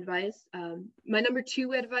number one advice. My number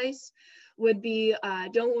two advice would be,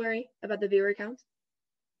 don't worry about the viewer count.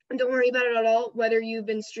 And don't worry about it at all, whether you've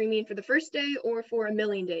been streaming for the first day or for a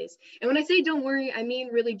million days. And when I say don't worry, I mean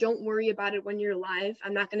really don't worry about it when you're live.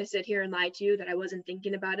 I'm not going to sit here and lie to you that I wasn't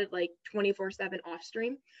thinking about it like 24/7 off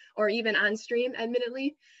stream or even on stream,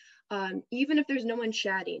 admittedly. Even if there's no one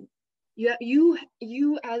chatting, you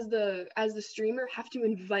as the streamer have to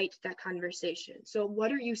invite that conversation. So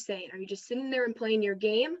what are you saying? Are you just sitting there and playing your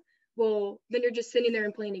game? Well, then you're just sitting there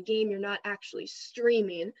and playing a game. You're not actually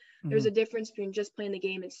streaming. Mm-hmm. There's a difference between just playing the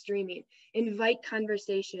game and streaming. Invite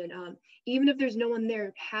conversation. Even if there's no one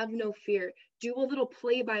there, have no fear. Do a little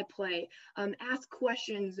play-by-play. Ask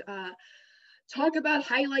questions. Talk about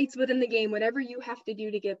highlights within the game. Whatever you have to do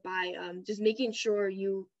to get by. Just making sure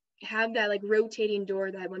you have that like rotating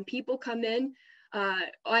door that when people come in,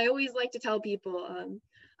 I always like to tell people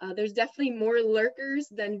there's definitely more lurkers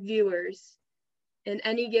than viewers in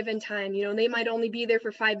any given time. You know, they might only be there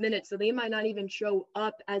for 5 minutes, so they might not even show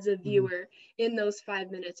up as a viewer in those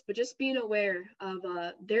 5 minutes. But just being aware of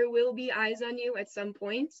there will be eyes on you at some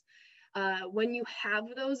point. When you have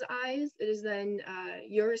those eyes, it is then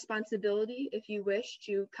your responsibility, if you wish,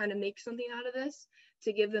 to kind of make something out of this,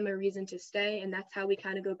 to give them a reason to stay. And that's how we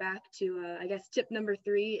kind of go back to, I guess, tip number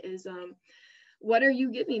 3 is, what are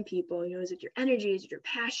you giving people? You know, is it your energy? Is it your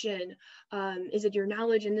passion? Is it your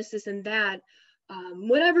knowledge and this and that?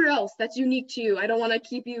 Whatever else that's unique to you. I don't want to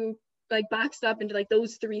keep you like boxed up into like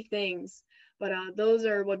those 3 things, But those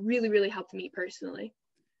are what really, really helped me personally.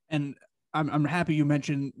 And I'm happy you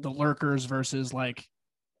mentioned the lurkers versus like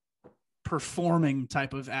performing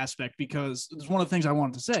type of aspect, because it's one of the things I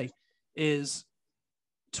wanted to say is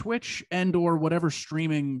Twitch and or whatever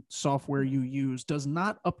streaming software you use does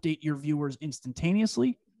not update your viewers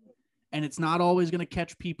instantaneously. And it's not always going to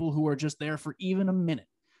catch people who are just there for even a minute.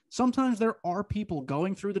 Sometimes there are people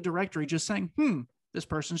going through the directory just saying, this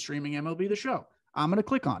person's streaming MLB The Show. I'm going to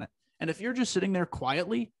click on it. And if you're just sitting there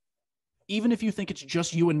quietly, even if you think it's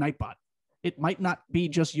just you and Nightbot, it might not be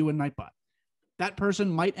just you and Nightbot. That person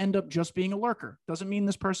might end up just being a lurker. Doesn't mean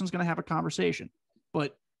this person's going to have a conversation,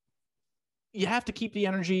 but you have to keep the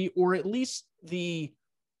energy, or at least the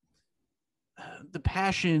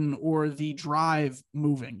passion or the drive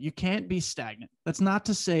moving. You can't be stagnant. That's not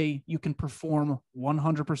to say you can perform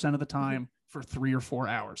 100% of the time for 3 or 4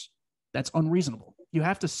 hours. That's unreasonable. You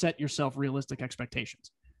have to set yourself realistic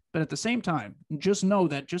expectations. But at the same time, just know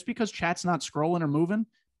that just because chat's not scrolling or moving,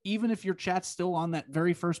 even if your chat's still on that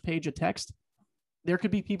very first page of text, there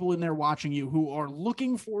could be people in there watching you who are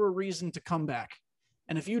looking for a reason to come back.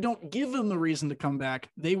 And if you don't give them the reason to come back,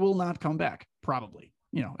 they will not come back, probably.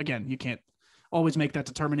 Again, you can't always make that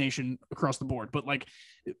determination across the board. But like,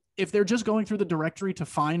 if they're just going through the directory to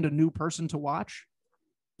find a new person to watch,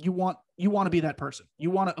 you want to be that person.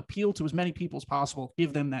 You want to appeal to as many people as possible,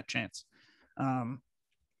 give them that chance.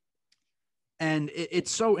 And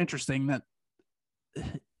it's so interesting that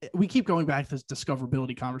we keep going back to this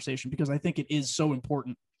discoverability conversation, because I think it is so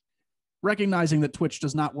important. Recognizing that Twitch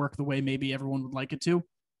does not work the way maybe everyone would like it to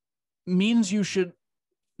means you should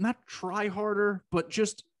not try harder, but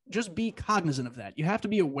just be cognizant of that. You have to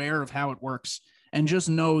be aware of how it works, and just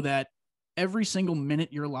know that every single minute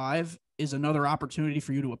you're live is another opportunity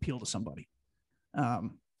for you to appeal to somebody.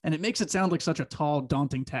 And it makes it sound like such a tall,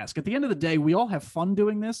 daunting task. At the end of the day, we all have fun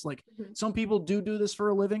doing this. Like some people do this for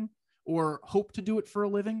a living or hope to do it for a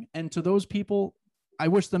living. And to those people, I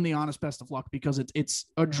wish them the honest best of luck, because it's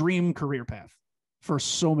a dream career path for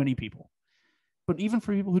so many people. But even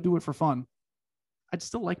for people who do it for fun, I'd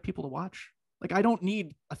still like people to watch. Like, I don't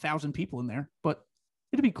need 1,000 people in there, but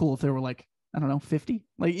it'd be cool if there were like, I don't know, 50.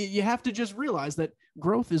 Like, you have to just realize that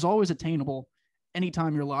growth is always attainable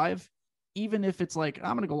anytime you're live, even if it's like,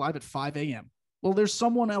 I'm going to go live at 5 a.m. Well, there's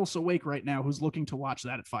someone else awake right now who's looking to watch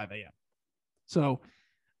that at 5 a.m. So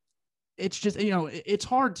it's just, it's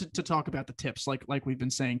hard to talk about the tips like we've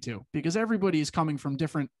been saying too, because everybody is coming from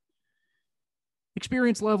different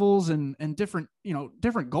experience levels and different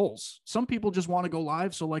goals. Some people just want to go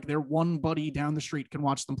live so like their one buddy down the street can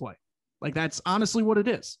watch them play. Like, that's honestly what it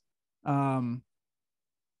is. But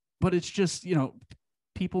it's just,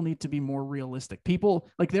 people need to be more realistic. People,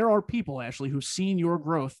 like, there are people, Ashley, who've seen your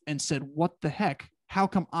growth and said, what the heck? How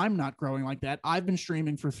come I'm not growing like that? I've been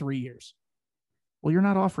streaming for 3 years. Well, you're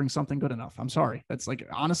not offering something good enough. I'm sorry. That's like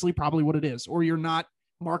honestly probably what it is. Or you're not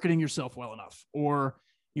marketing yourself well enough, or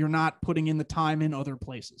you're not putting in the time in other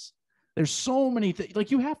places. There's so many things.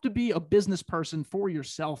 Like, you have to be a business person for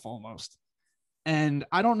yourself almost. And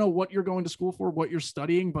I don't know what you're going to school for, what you're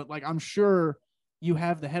studying, but like, I'm sure you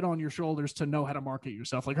have the head on your shoulders to know how to market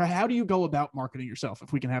yourself. Like, how do you go about marketing yourself,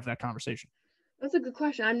 if we can have that conversation? That's a good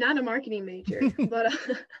question. I'm not a marketing major, but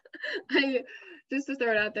just to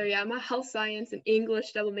throw it out there, yeah, I'm a health science and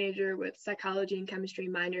English double major with psychology and chemistry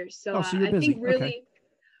minors. So, I think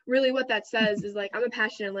really what that says is, like, I'm a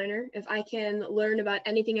passionate learner. If I can learn about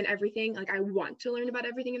anything and everything, like, I want to learn about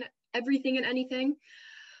everything and anything.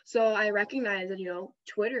 So I recognize that,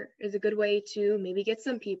 Twitter is a good way to maybe get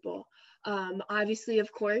some people. Obviously,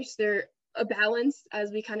 of course, there's a balance,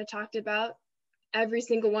 as we kind of talked about. Every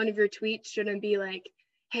single one of your tweets shouldn't be like,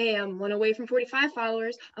 hey, I'm 1 away from 45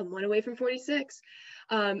 followers. I'm 1 away from 46.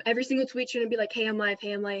 Every single tweet shouldn't be like, hey, I'm live.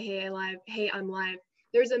 Hey, I'm live. Hey, I'm live. Hey, I'm live.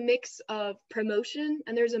 There's a mix of promotion,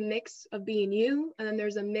 and there's a mix of being you, and then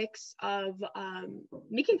there's a mix of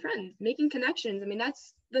making friends, making connections. I mean,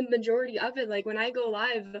 that's the majority of it. Like, when I go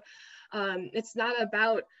live, it's not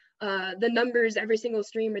about the numbers every single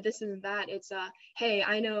stream or this and that. It's hey,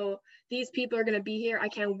 I know these people are going to be here. I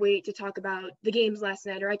can't wait to talk about the games last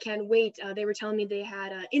night, or I can't wait. They were telling me they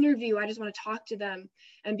had an interview. I just want to talk to them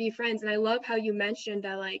and be friends. And I love how you mentioned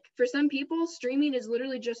that, like, for some people, streaming is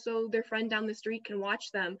literally just so their friend down the street can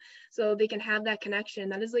watch them, so they can have that connection.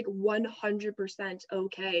 That is like 100%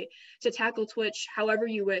 okay to tackle Twitch however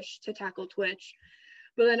you wish to tackle Twitch.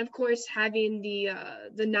 But then, of course, having the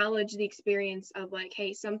knowledge, the experience of like,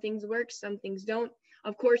 hey, some things work, some things don't.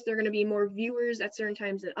 Of course, there are going to be more viewers at certain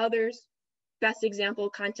times than others. Best example,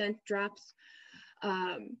 content drops.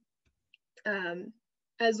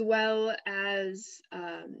 As well as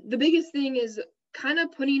the biggest thing is kind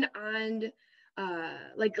of putting on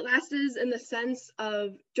like glasses in the sense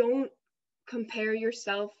of don't compare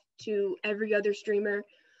yourself to every other streamer,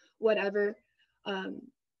 whatever.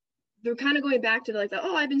 They're kind of going back to like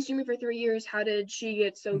oh, I've been streaming for 3 years. How did she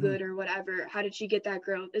get so good or whatever? How did she get that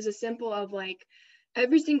growth? Is a simple of like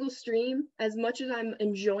every single stream, as much as I'm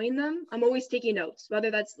enjoying them, I'm always taking notes, whether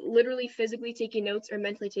that's literally physically taking notes or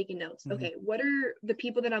mentally taking notes. Okay, what are the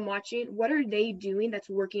people that I'm watching? What are they doing that's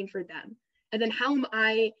working for them? And then how am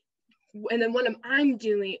I, and then what am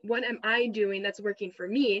I doing that's working for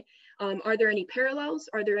me? Are there any parallels?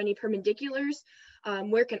 Are there any perpendiculars?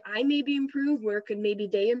 Where can I maybe improve? Where could maybe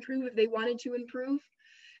they improve if they wanted to improve?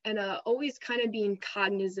 And always kind of being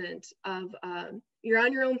cognizant of you're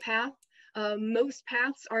on your own path. Most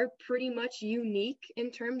paths are pretty much unique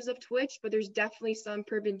in terms of Twitch, but there's definitely some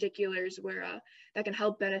perpendiculars where that can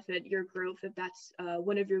help benefit your growth if that's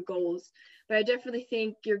one of your goals. But I definitely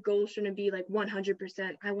think your goal shouldn't be like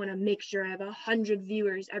 100%. I want to make sure I have 100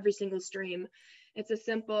 viewers every single stream. It's a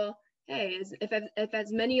simple, hey, if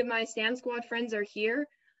as many of my Stand Squad friends are here,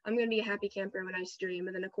 I'm going to be a happy camper when I stream.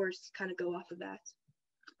 And then, of course, kind of go off of that.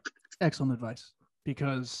 Excellent advice.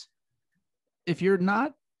 Because if you're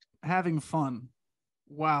not having fun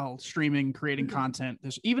while streaming, creating content,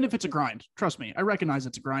 even if it's a grind, trust me, I recognize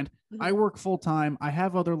it's a grind. I work full time. I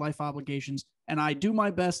have other life obligations, and I do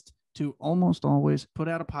my best to almost always put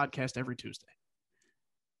out a podcast every Tuesday.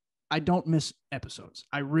 I don't miss episodes.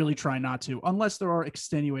 I really try not to, unless there are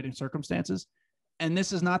extenuating circumstances. And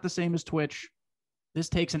this is not the same as Twitch. This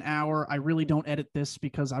takes an hour. I really don't edit this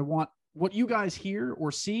because I want what you guys hear or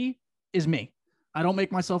see is me. I don't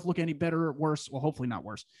make myself look any better or worse. Well, hopefully not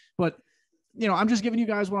worse, but I'm just giving you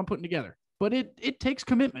guys what I'm putting together, but it takes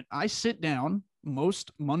commitment. I sit down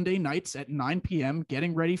most Monday nights at 9 p.m.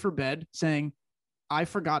 getting ready for bed saying, I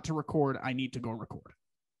forgot to record. I need to go record,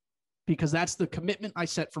 because that's the commitment I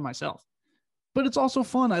set for myself. But it's also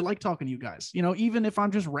fun. I like talking to you guys, even if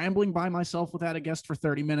I'm just rambling by myself without a guest for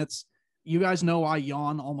 30 minutes. You guys know I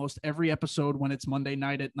yawn almost every episode when it's Monday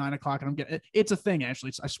night at 9 o'clock, and it's a thing.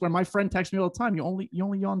 Actually, I swear my friend texts me all the time. You only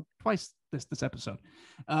yawn twice this episode.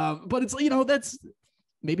 But it's,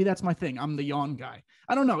 maybe that's my thing. I'm the yawn guy.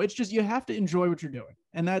 I don't know. It's just, you have to enjoy what you're doing.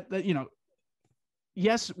 And that,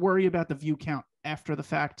 yes, worry about the view count after the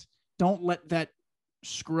fact. Don't let that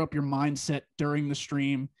screw up your mindset during the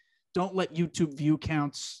stream. Don't let YouTube view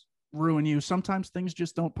counts ruin you. Sometimes things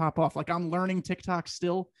just don't pop off. Like, I'm learning TikTok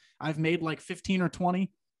still. I've made like 15 or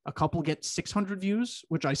 20. A couple get 600 views,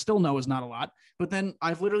 which I still know is not a lot. But then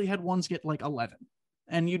I've literally had ones get like 11.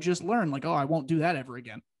 And you just learn like, oh, I won't do that ever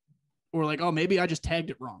again. Or like, oh, maybe I just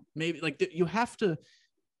tagged it wrong. Maybe like you have to,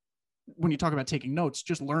 when you talk about taking notes,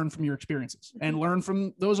 just learn from your experiences and learn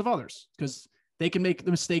from those of others, because they can make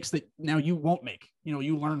the mistakes that now you won't make.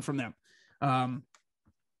 You learn from them.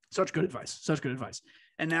 Such good advice.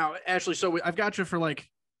 And now, Ashley, so I've got you for like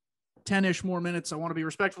 10-ish more minutes. I want to be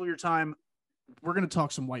respectful of your time. We're going to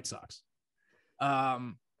talk some White Sox.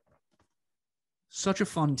 Such a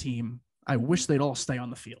fun team. I wish they'd all stay on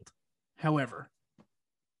the field. However,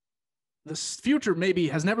 the future maybe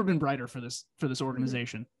has never been brighter for this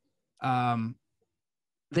organization.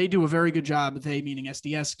 They do a very good job. They, meaning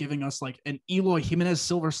SDS, giving us like an Eloy Jimenez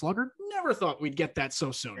Silver Slugger. Never thought we'd get that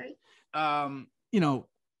so soon. Right.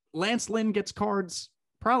 Lance Lynn gets cards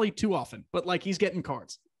probably too often, but like, he's getting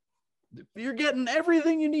cards. You're getting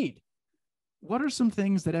everything you need. What are some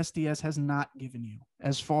things that SDS has not given you,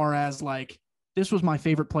 as far as like, this was my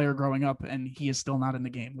favorite player growing up and he is still not in the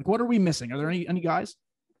game? Like, what are we missing? Are there any guys?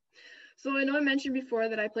 So I know I mentioned before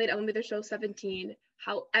that I played Elevator Show 17.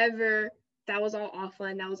 However, that was all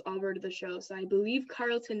offline. That was all Road to the Show. So I believe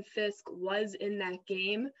Carlton Fisk was in that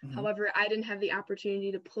game. However, I didn't have the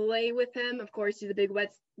opportunity to play with him. Of course, he's a big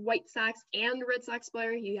White Sox and Red Sox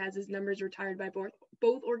player. He has his numbers retired by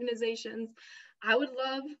both organizations. I would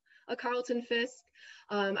love a Carlton Fisk.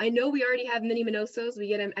 I know we already have Minnie Minoso. We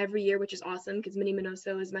get him every year, which is awesome, because Minnie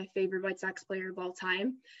Minoso is my favorite White Sox player of all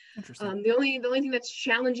time. Interesting. The only thing that's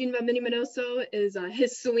challenging about Minnie Minoso is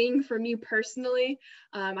his swing for me personally.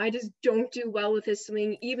 I just don't do well with his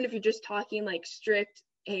swing, even if you're just talking like strict,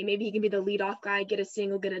 hey, maybe he can be the leadoff guy, get a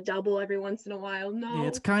single, get a double every once in a while. No. Yeah,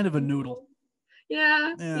 it's kind of a noodle.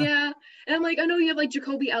 Yeah. And I'm like, I know you have like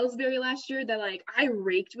Jacoby Ellsbury last year that like I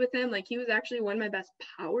raked with him. Like, he was actually one of my best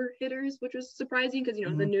power hitters, which was surprising because,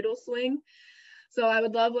 the noodle swing. So I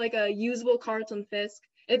would love like a usable Carlton Fisk.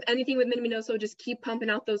 If anything with Minnie Minoso, just keep pumping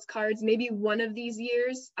out those cards. Maybe one of these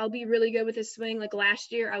years I'll be really good with his swing. Like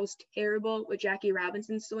last year, I was terrible with Jackie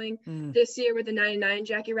Robinson's swing. This year with the 99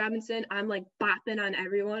 Jackie Robinson, I'm like bopping on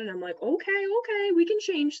everyone. And I'm like, okay, we can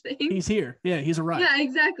change things. He's here. Yeah, he's arrived. Yeah,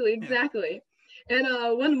 exactly. And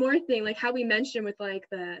one more thing, like how we mentioned with like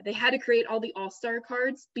they had to create all the all-star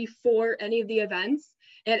cards before any of the events.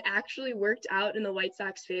 It actually worked out in the White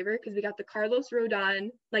Sox favor because we got the Carlos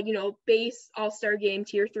Rodon, like, base all-star game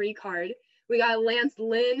tier 3 card. We got Lance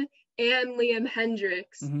Lynn and Liam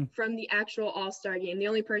Hendricks from the actual all-star game. The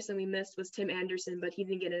only person we missed was Tim Anderson, but he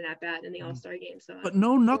didn't get an at-bat in the all-star game. So, but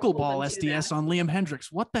no knuckleball SDS on Liam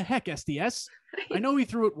Hendricks. What the heck, SDS? I know he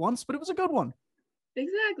threw it once, but it was a good one.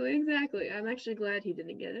 Exactly. I'm actually glad he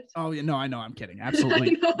didn't get it. Oh, yeah, no, I know. I'm kidding.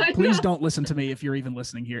 Absolutely. Please don't listen to me if you're even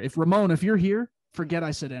listening here. If you're here, forget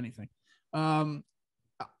I said anything. I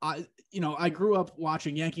grew up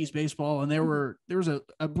watching Yankees baseball, and there was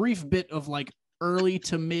a brief bit of like early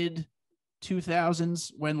to mid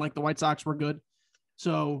 2000s when like the White Sox were good.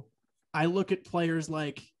 So I look at players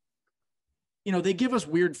like, they give us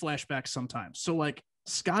weird flashbacks sometimes. So like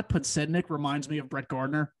Scott Podsednik reminds me of Brett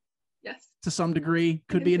Gardner. Yes. To some degree,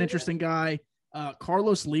 could be an interesting guy.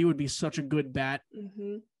 Carlos Lee would be such a good bat,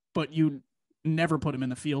 but you never put him in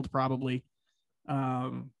the field probably.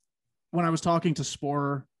 When I was talking to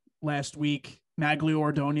Sporer last week, Maglio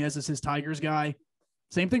Ordonez is his Tigers guy.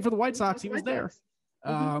 Same thing for the White Sox. He was there.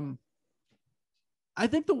 I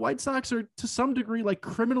think the White Sox are to some degree like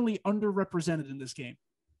criminally underrepresented in this game.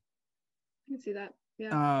 I can see that.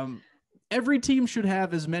 Yeah. Every team should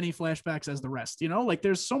have as many flashbacks as the rest, like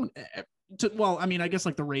there's so many. I guess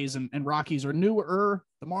like the Rays and Rockies are newer,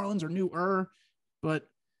 the Marlins are newer, but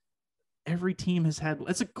every team has had,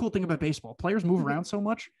 that's a cool thing about baseball. Players move around so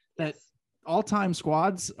much that all-time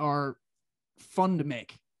squads are fun to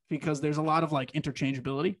make because there's a lot of like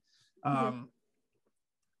interchangeability.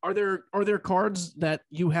 Are there cards that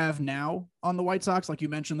you have now on the White Sox? Like you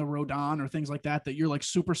mentioned the Rodon or things like that you're like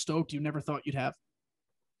super stoked you never thought you'd have?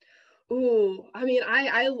 Ooh, I mean,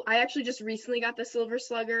 I actually just recently got the Silver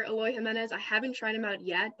Slugger Eloy Jimenez. I haven't tried him out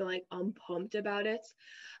yet, but like I'm pumped about it.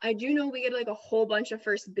 I do know we get like a whole bunch of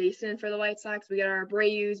first basemen for the White Sox. We got our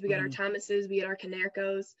Abreu's, we got our Thomases, we get our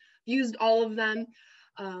Canercos. Used all of them.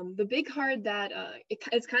 The big card that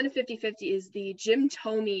it's kind of 50-50 is the Jim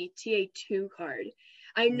Thome TA2 card.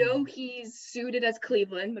 I know he's suited as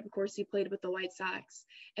Cleveland, but of course he played with the White Sox.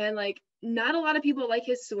 And like not a lot of people like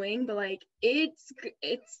his swing, but like it's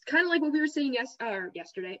kind of like what we were saying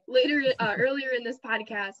earlier in this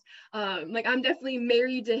podcast. Like I'm definitely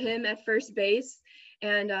married to him at first base.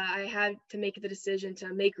 And I had to make the decision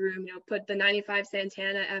to make room, put the 95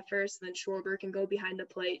 Santana at first, and then Schwarber can go behind the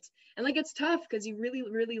plate. And like, it's tough because you really,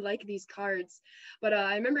 really like these cards. But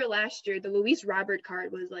I remember last year, the Luis Robert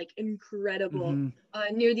card was like incredible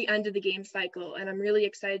near the end of the game cycle. And I'm really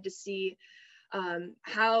excited to see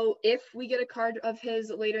how, if we get a card of his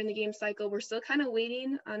later in the game cycle. We're still kind of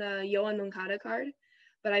waiting on a Yohan Moncada card.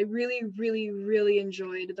 But I really, really, really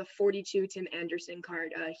enjoyed the 42 Tim Anderson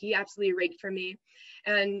card. He absolutely raked for me.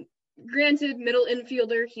 And granted, middle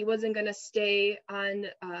infielder, he wasn't going to stay on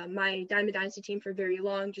my Diamond Dynasty team for very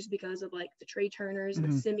long just because of like the Trey Turners,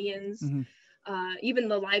 the Simeons, even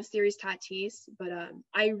the live series Tatis. But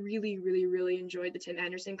I really, really, really enjoyed the Tim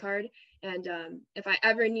Anderson card. And if I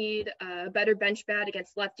ever need a better bench bat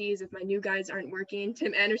against lefties, if my new guys aren't working,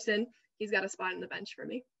 Tim Anderson, he's got a spot on the bench for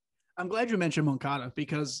me. I'm glad you mentioned Moncada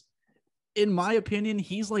because in my opinion,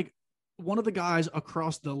 he's like one of the guys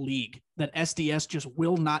across the league that SDS just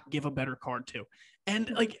will not give a better card to. And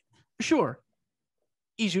like, sure,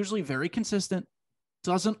 he's usually very consistent,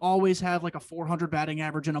 doesn't always have like a 400 batting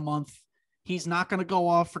average in a month. He's not going to go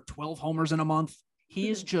off for 12 homers in a month. He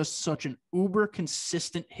is just such an uber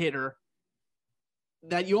consistent hitter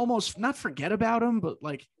that you almost not forget about him, but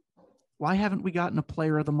like, why haven't we gotten a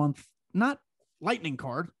player of the month? Not lightning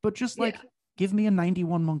card, but just like give me a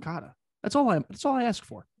 91 Moncada. That's all I ask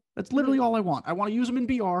for. That's literally all I want. I want to use him in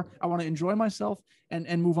BR. I want to enjoy myself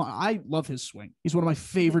and move on. I love his swing. He's one of my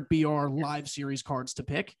favorite BR live series cards to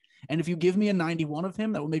pick. And if you give me a 91 of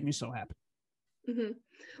him, that would make me so happy.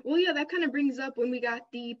 Well, yeah, that kind of brings up when we got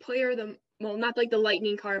the player of the, well, not like the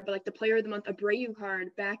lightning card, but like the player of the month Abreu card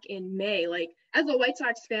back in May. Like as a White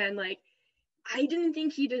Sox fan, like I didn't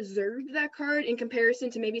think he deserved that card in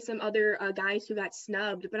comparison to maybe some other guys who got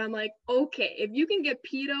snubbed. But I'm like, okay, if you can get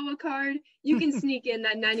Pito a card, you can sneak in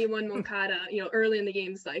that 91 Moncada, early in the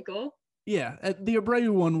game cycle. Yeah, the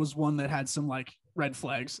Abreu one was one that had some like red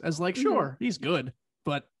flags as like, sure, he's good,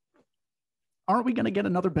 but aren't we going to get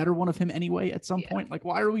another better one of him anyway at some point? Like,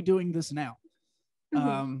 why are we doing this now?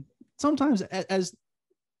 Sometimes as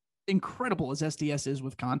incredible as SDS is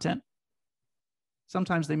with content,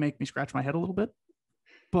 sometimes they make me scratch my head a little bit,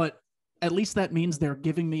 but at least that means they're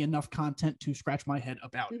giving me enough content to scratch my head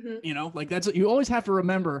about, like that's, you always have to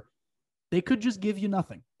remember They could just give you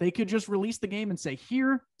nothing. They could just release the game and say,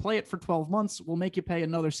 here, play it for 12 months. We'll make you pay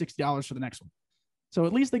another $60 for the next one. So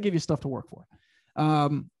at least they give you stuff to work for.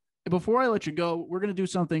 Before I let you go, we're going to do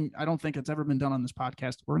something I don't think it's ever been done on this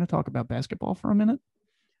podcast. We're going to talk about basketball for a minute.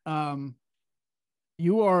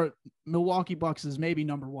 You are Milwaukee Bucks' maybe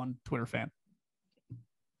number one Twitter fan.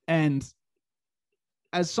 And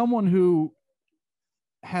as someone who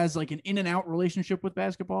has like an in and out relationship with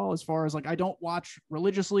basketball, as far as like, I don't watch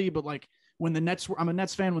religiously, but like when the Nets were, I'm a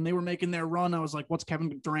Nets fan. When they were making their run, I was like, what's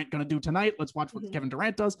Kevin Durant going to do tonight? Let's watch what Kevin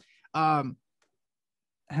Durant does.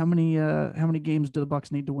 How many games do the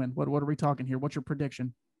Bucks need to win? What are we talking here? What's your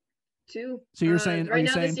prediction? 2. So you're saying right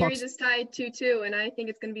now saying the series Bucks, is tied 2-2, and I think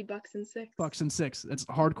it's going to be Bucks in 6. Bucks in 6. It's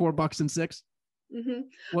hardcore Bucks in 6.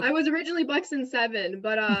 I was originally Bucks in 7,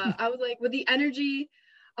 but I was like, with the energy,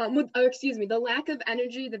 the lack of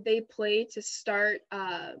energy that they played to start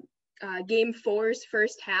Game 4's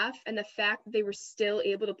first half, and the fact that they were still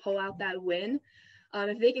able to pull out that win.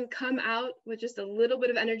 If they can come out with just a little bit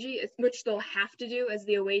of energy, which they'll have to do as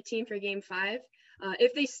the away team for Game 5.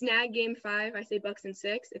 If they snag Game 5, I say Bucks in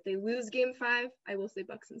 6. If they lose Game 5, I will say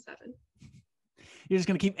Bucks in 7. You're just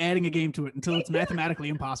going to keep adding a game to it until it's mathematically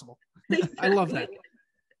impossible. Exactly. I love that.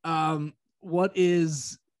 What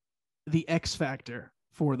is the X factor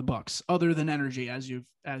for the Bucks other than energy, as you've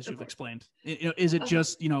explained? Is it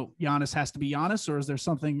just, Giannis has to be Giannis, or is there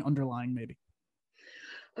something underlying maybe?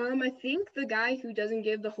 I think the guy who doesn't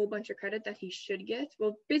give the whole bunch of credit that he should get,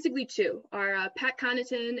 well, basically 2 are Pat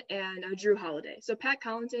Connaughton and Drew Holiday. So Pat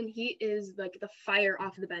Connaughton, he is like the fire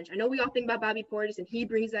off the bench. I know we all think about Bobby Portis, and he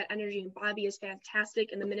brings that energy, and Bobby is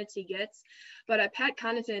fantastic in the minutes he gets. But Pat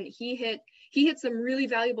Connaughton, he hit some really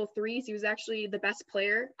valuable threes. He was actually the best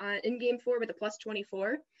player in Game 4 with a plus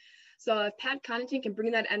 24. So if Pat Connaughton can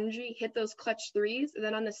bring that energy, hit those clutch threes, and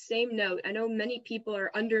then on the same note, I know many people are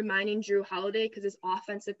undermining Drew Holiday because his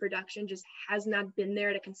offensive production just has not been there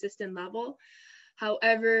at a consistent level.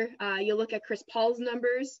 However, you look at Chris Paul's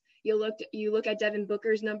numbers, you look at Devin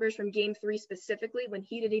Booker's numbers from Game 3 specifically when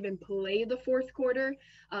he didn't even play the fourth quarter.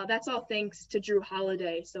 That's all thanks to Drew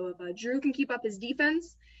Holiday. So if Drew can keep up his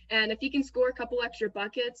defense, and if he can score a couple extra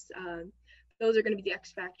buckets, those are going to be the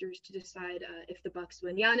X factors to decide if the Bucks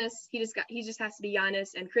win. Giannis, he just has to be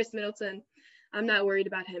Giannis, and Chris Middleton, I'm not worried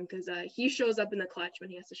about him because he shows up in the clutch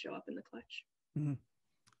when he has to show up in the clutch.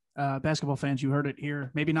 Mm-hmm. Basketball fans, you heard it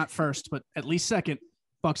here. Maybe not first, but at least second.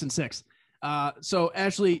 Bucks in 6. So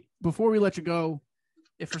Ashley, before we let you go,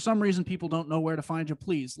 if for some reason people don't know where to find you,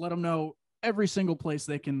 please let them know every single place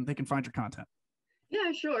they can find your content.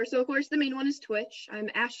 Yeah, sure. So, of course, the main one is Twitch. I'm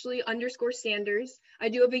Ashley_Sanders. I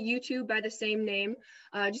do have a YouTube by the same name.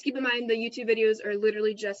 Just keep in mind the YouTube videos are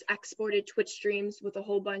literally just exported Twitch streams with a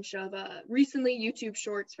whole bunch of recently YouTube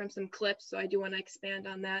shorts from some clips. So I do want to expand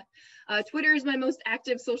on that. Twitter is my most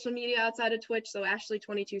active social media outside of Twitch. So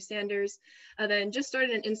Ashley22Sanders. Then just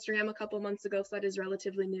started an Instagram a couple months ago. So that is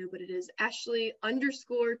relatively new, but it is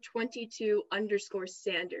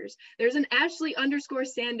Ashley_22_Sanders. There's an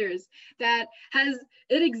Ashley_Sanders that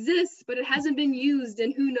it exists, but it hasn't been used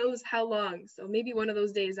in who knows how long. So maybe one of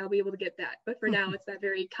those days I'll be able to get that. But for now, it's that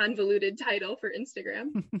very convoluted title for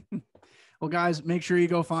Instagram. Well, guys, make sure you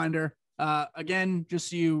go find her. Again,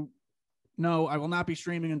 just so you know, I will not be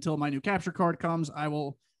streaming until my new capture card comes. I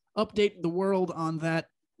will update the world on that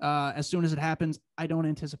as soon as it happens. I don't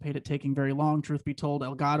anticipate it taking very long. Truth be told,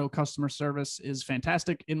 Elgato customer service is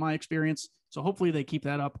fantastic in my experience. So hopefully they keep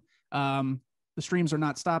that up. The streams are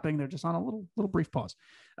not stopping. They're just on a little brief pause.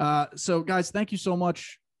 So guys, thank you so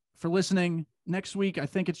much for listening. Next week, I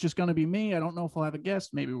think it's just going to be me. I don't know if we'll have a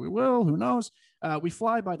guest. Maybe we will. Who knows? We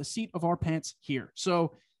fly by the seat of our pants here.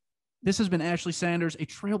 So this has been Ashley Sanders, a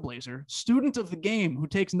trailblazer, student of the game who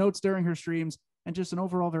takes notes during her streams, and just an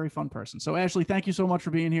overall very fun person. So Ashley, thank you so much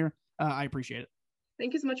for being here. I appreciate it.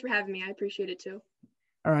 Thank you so much for having me. I appreciate it too.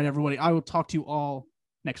 All right, everybody. I will talk to you all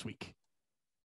next week.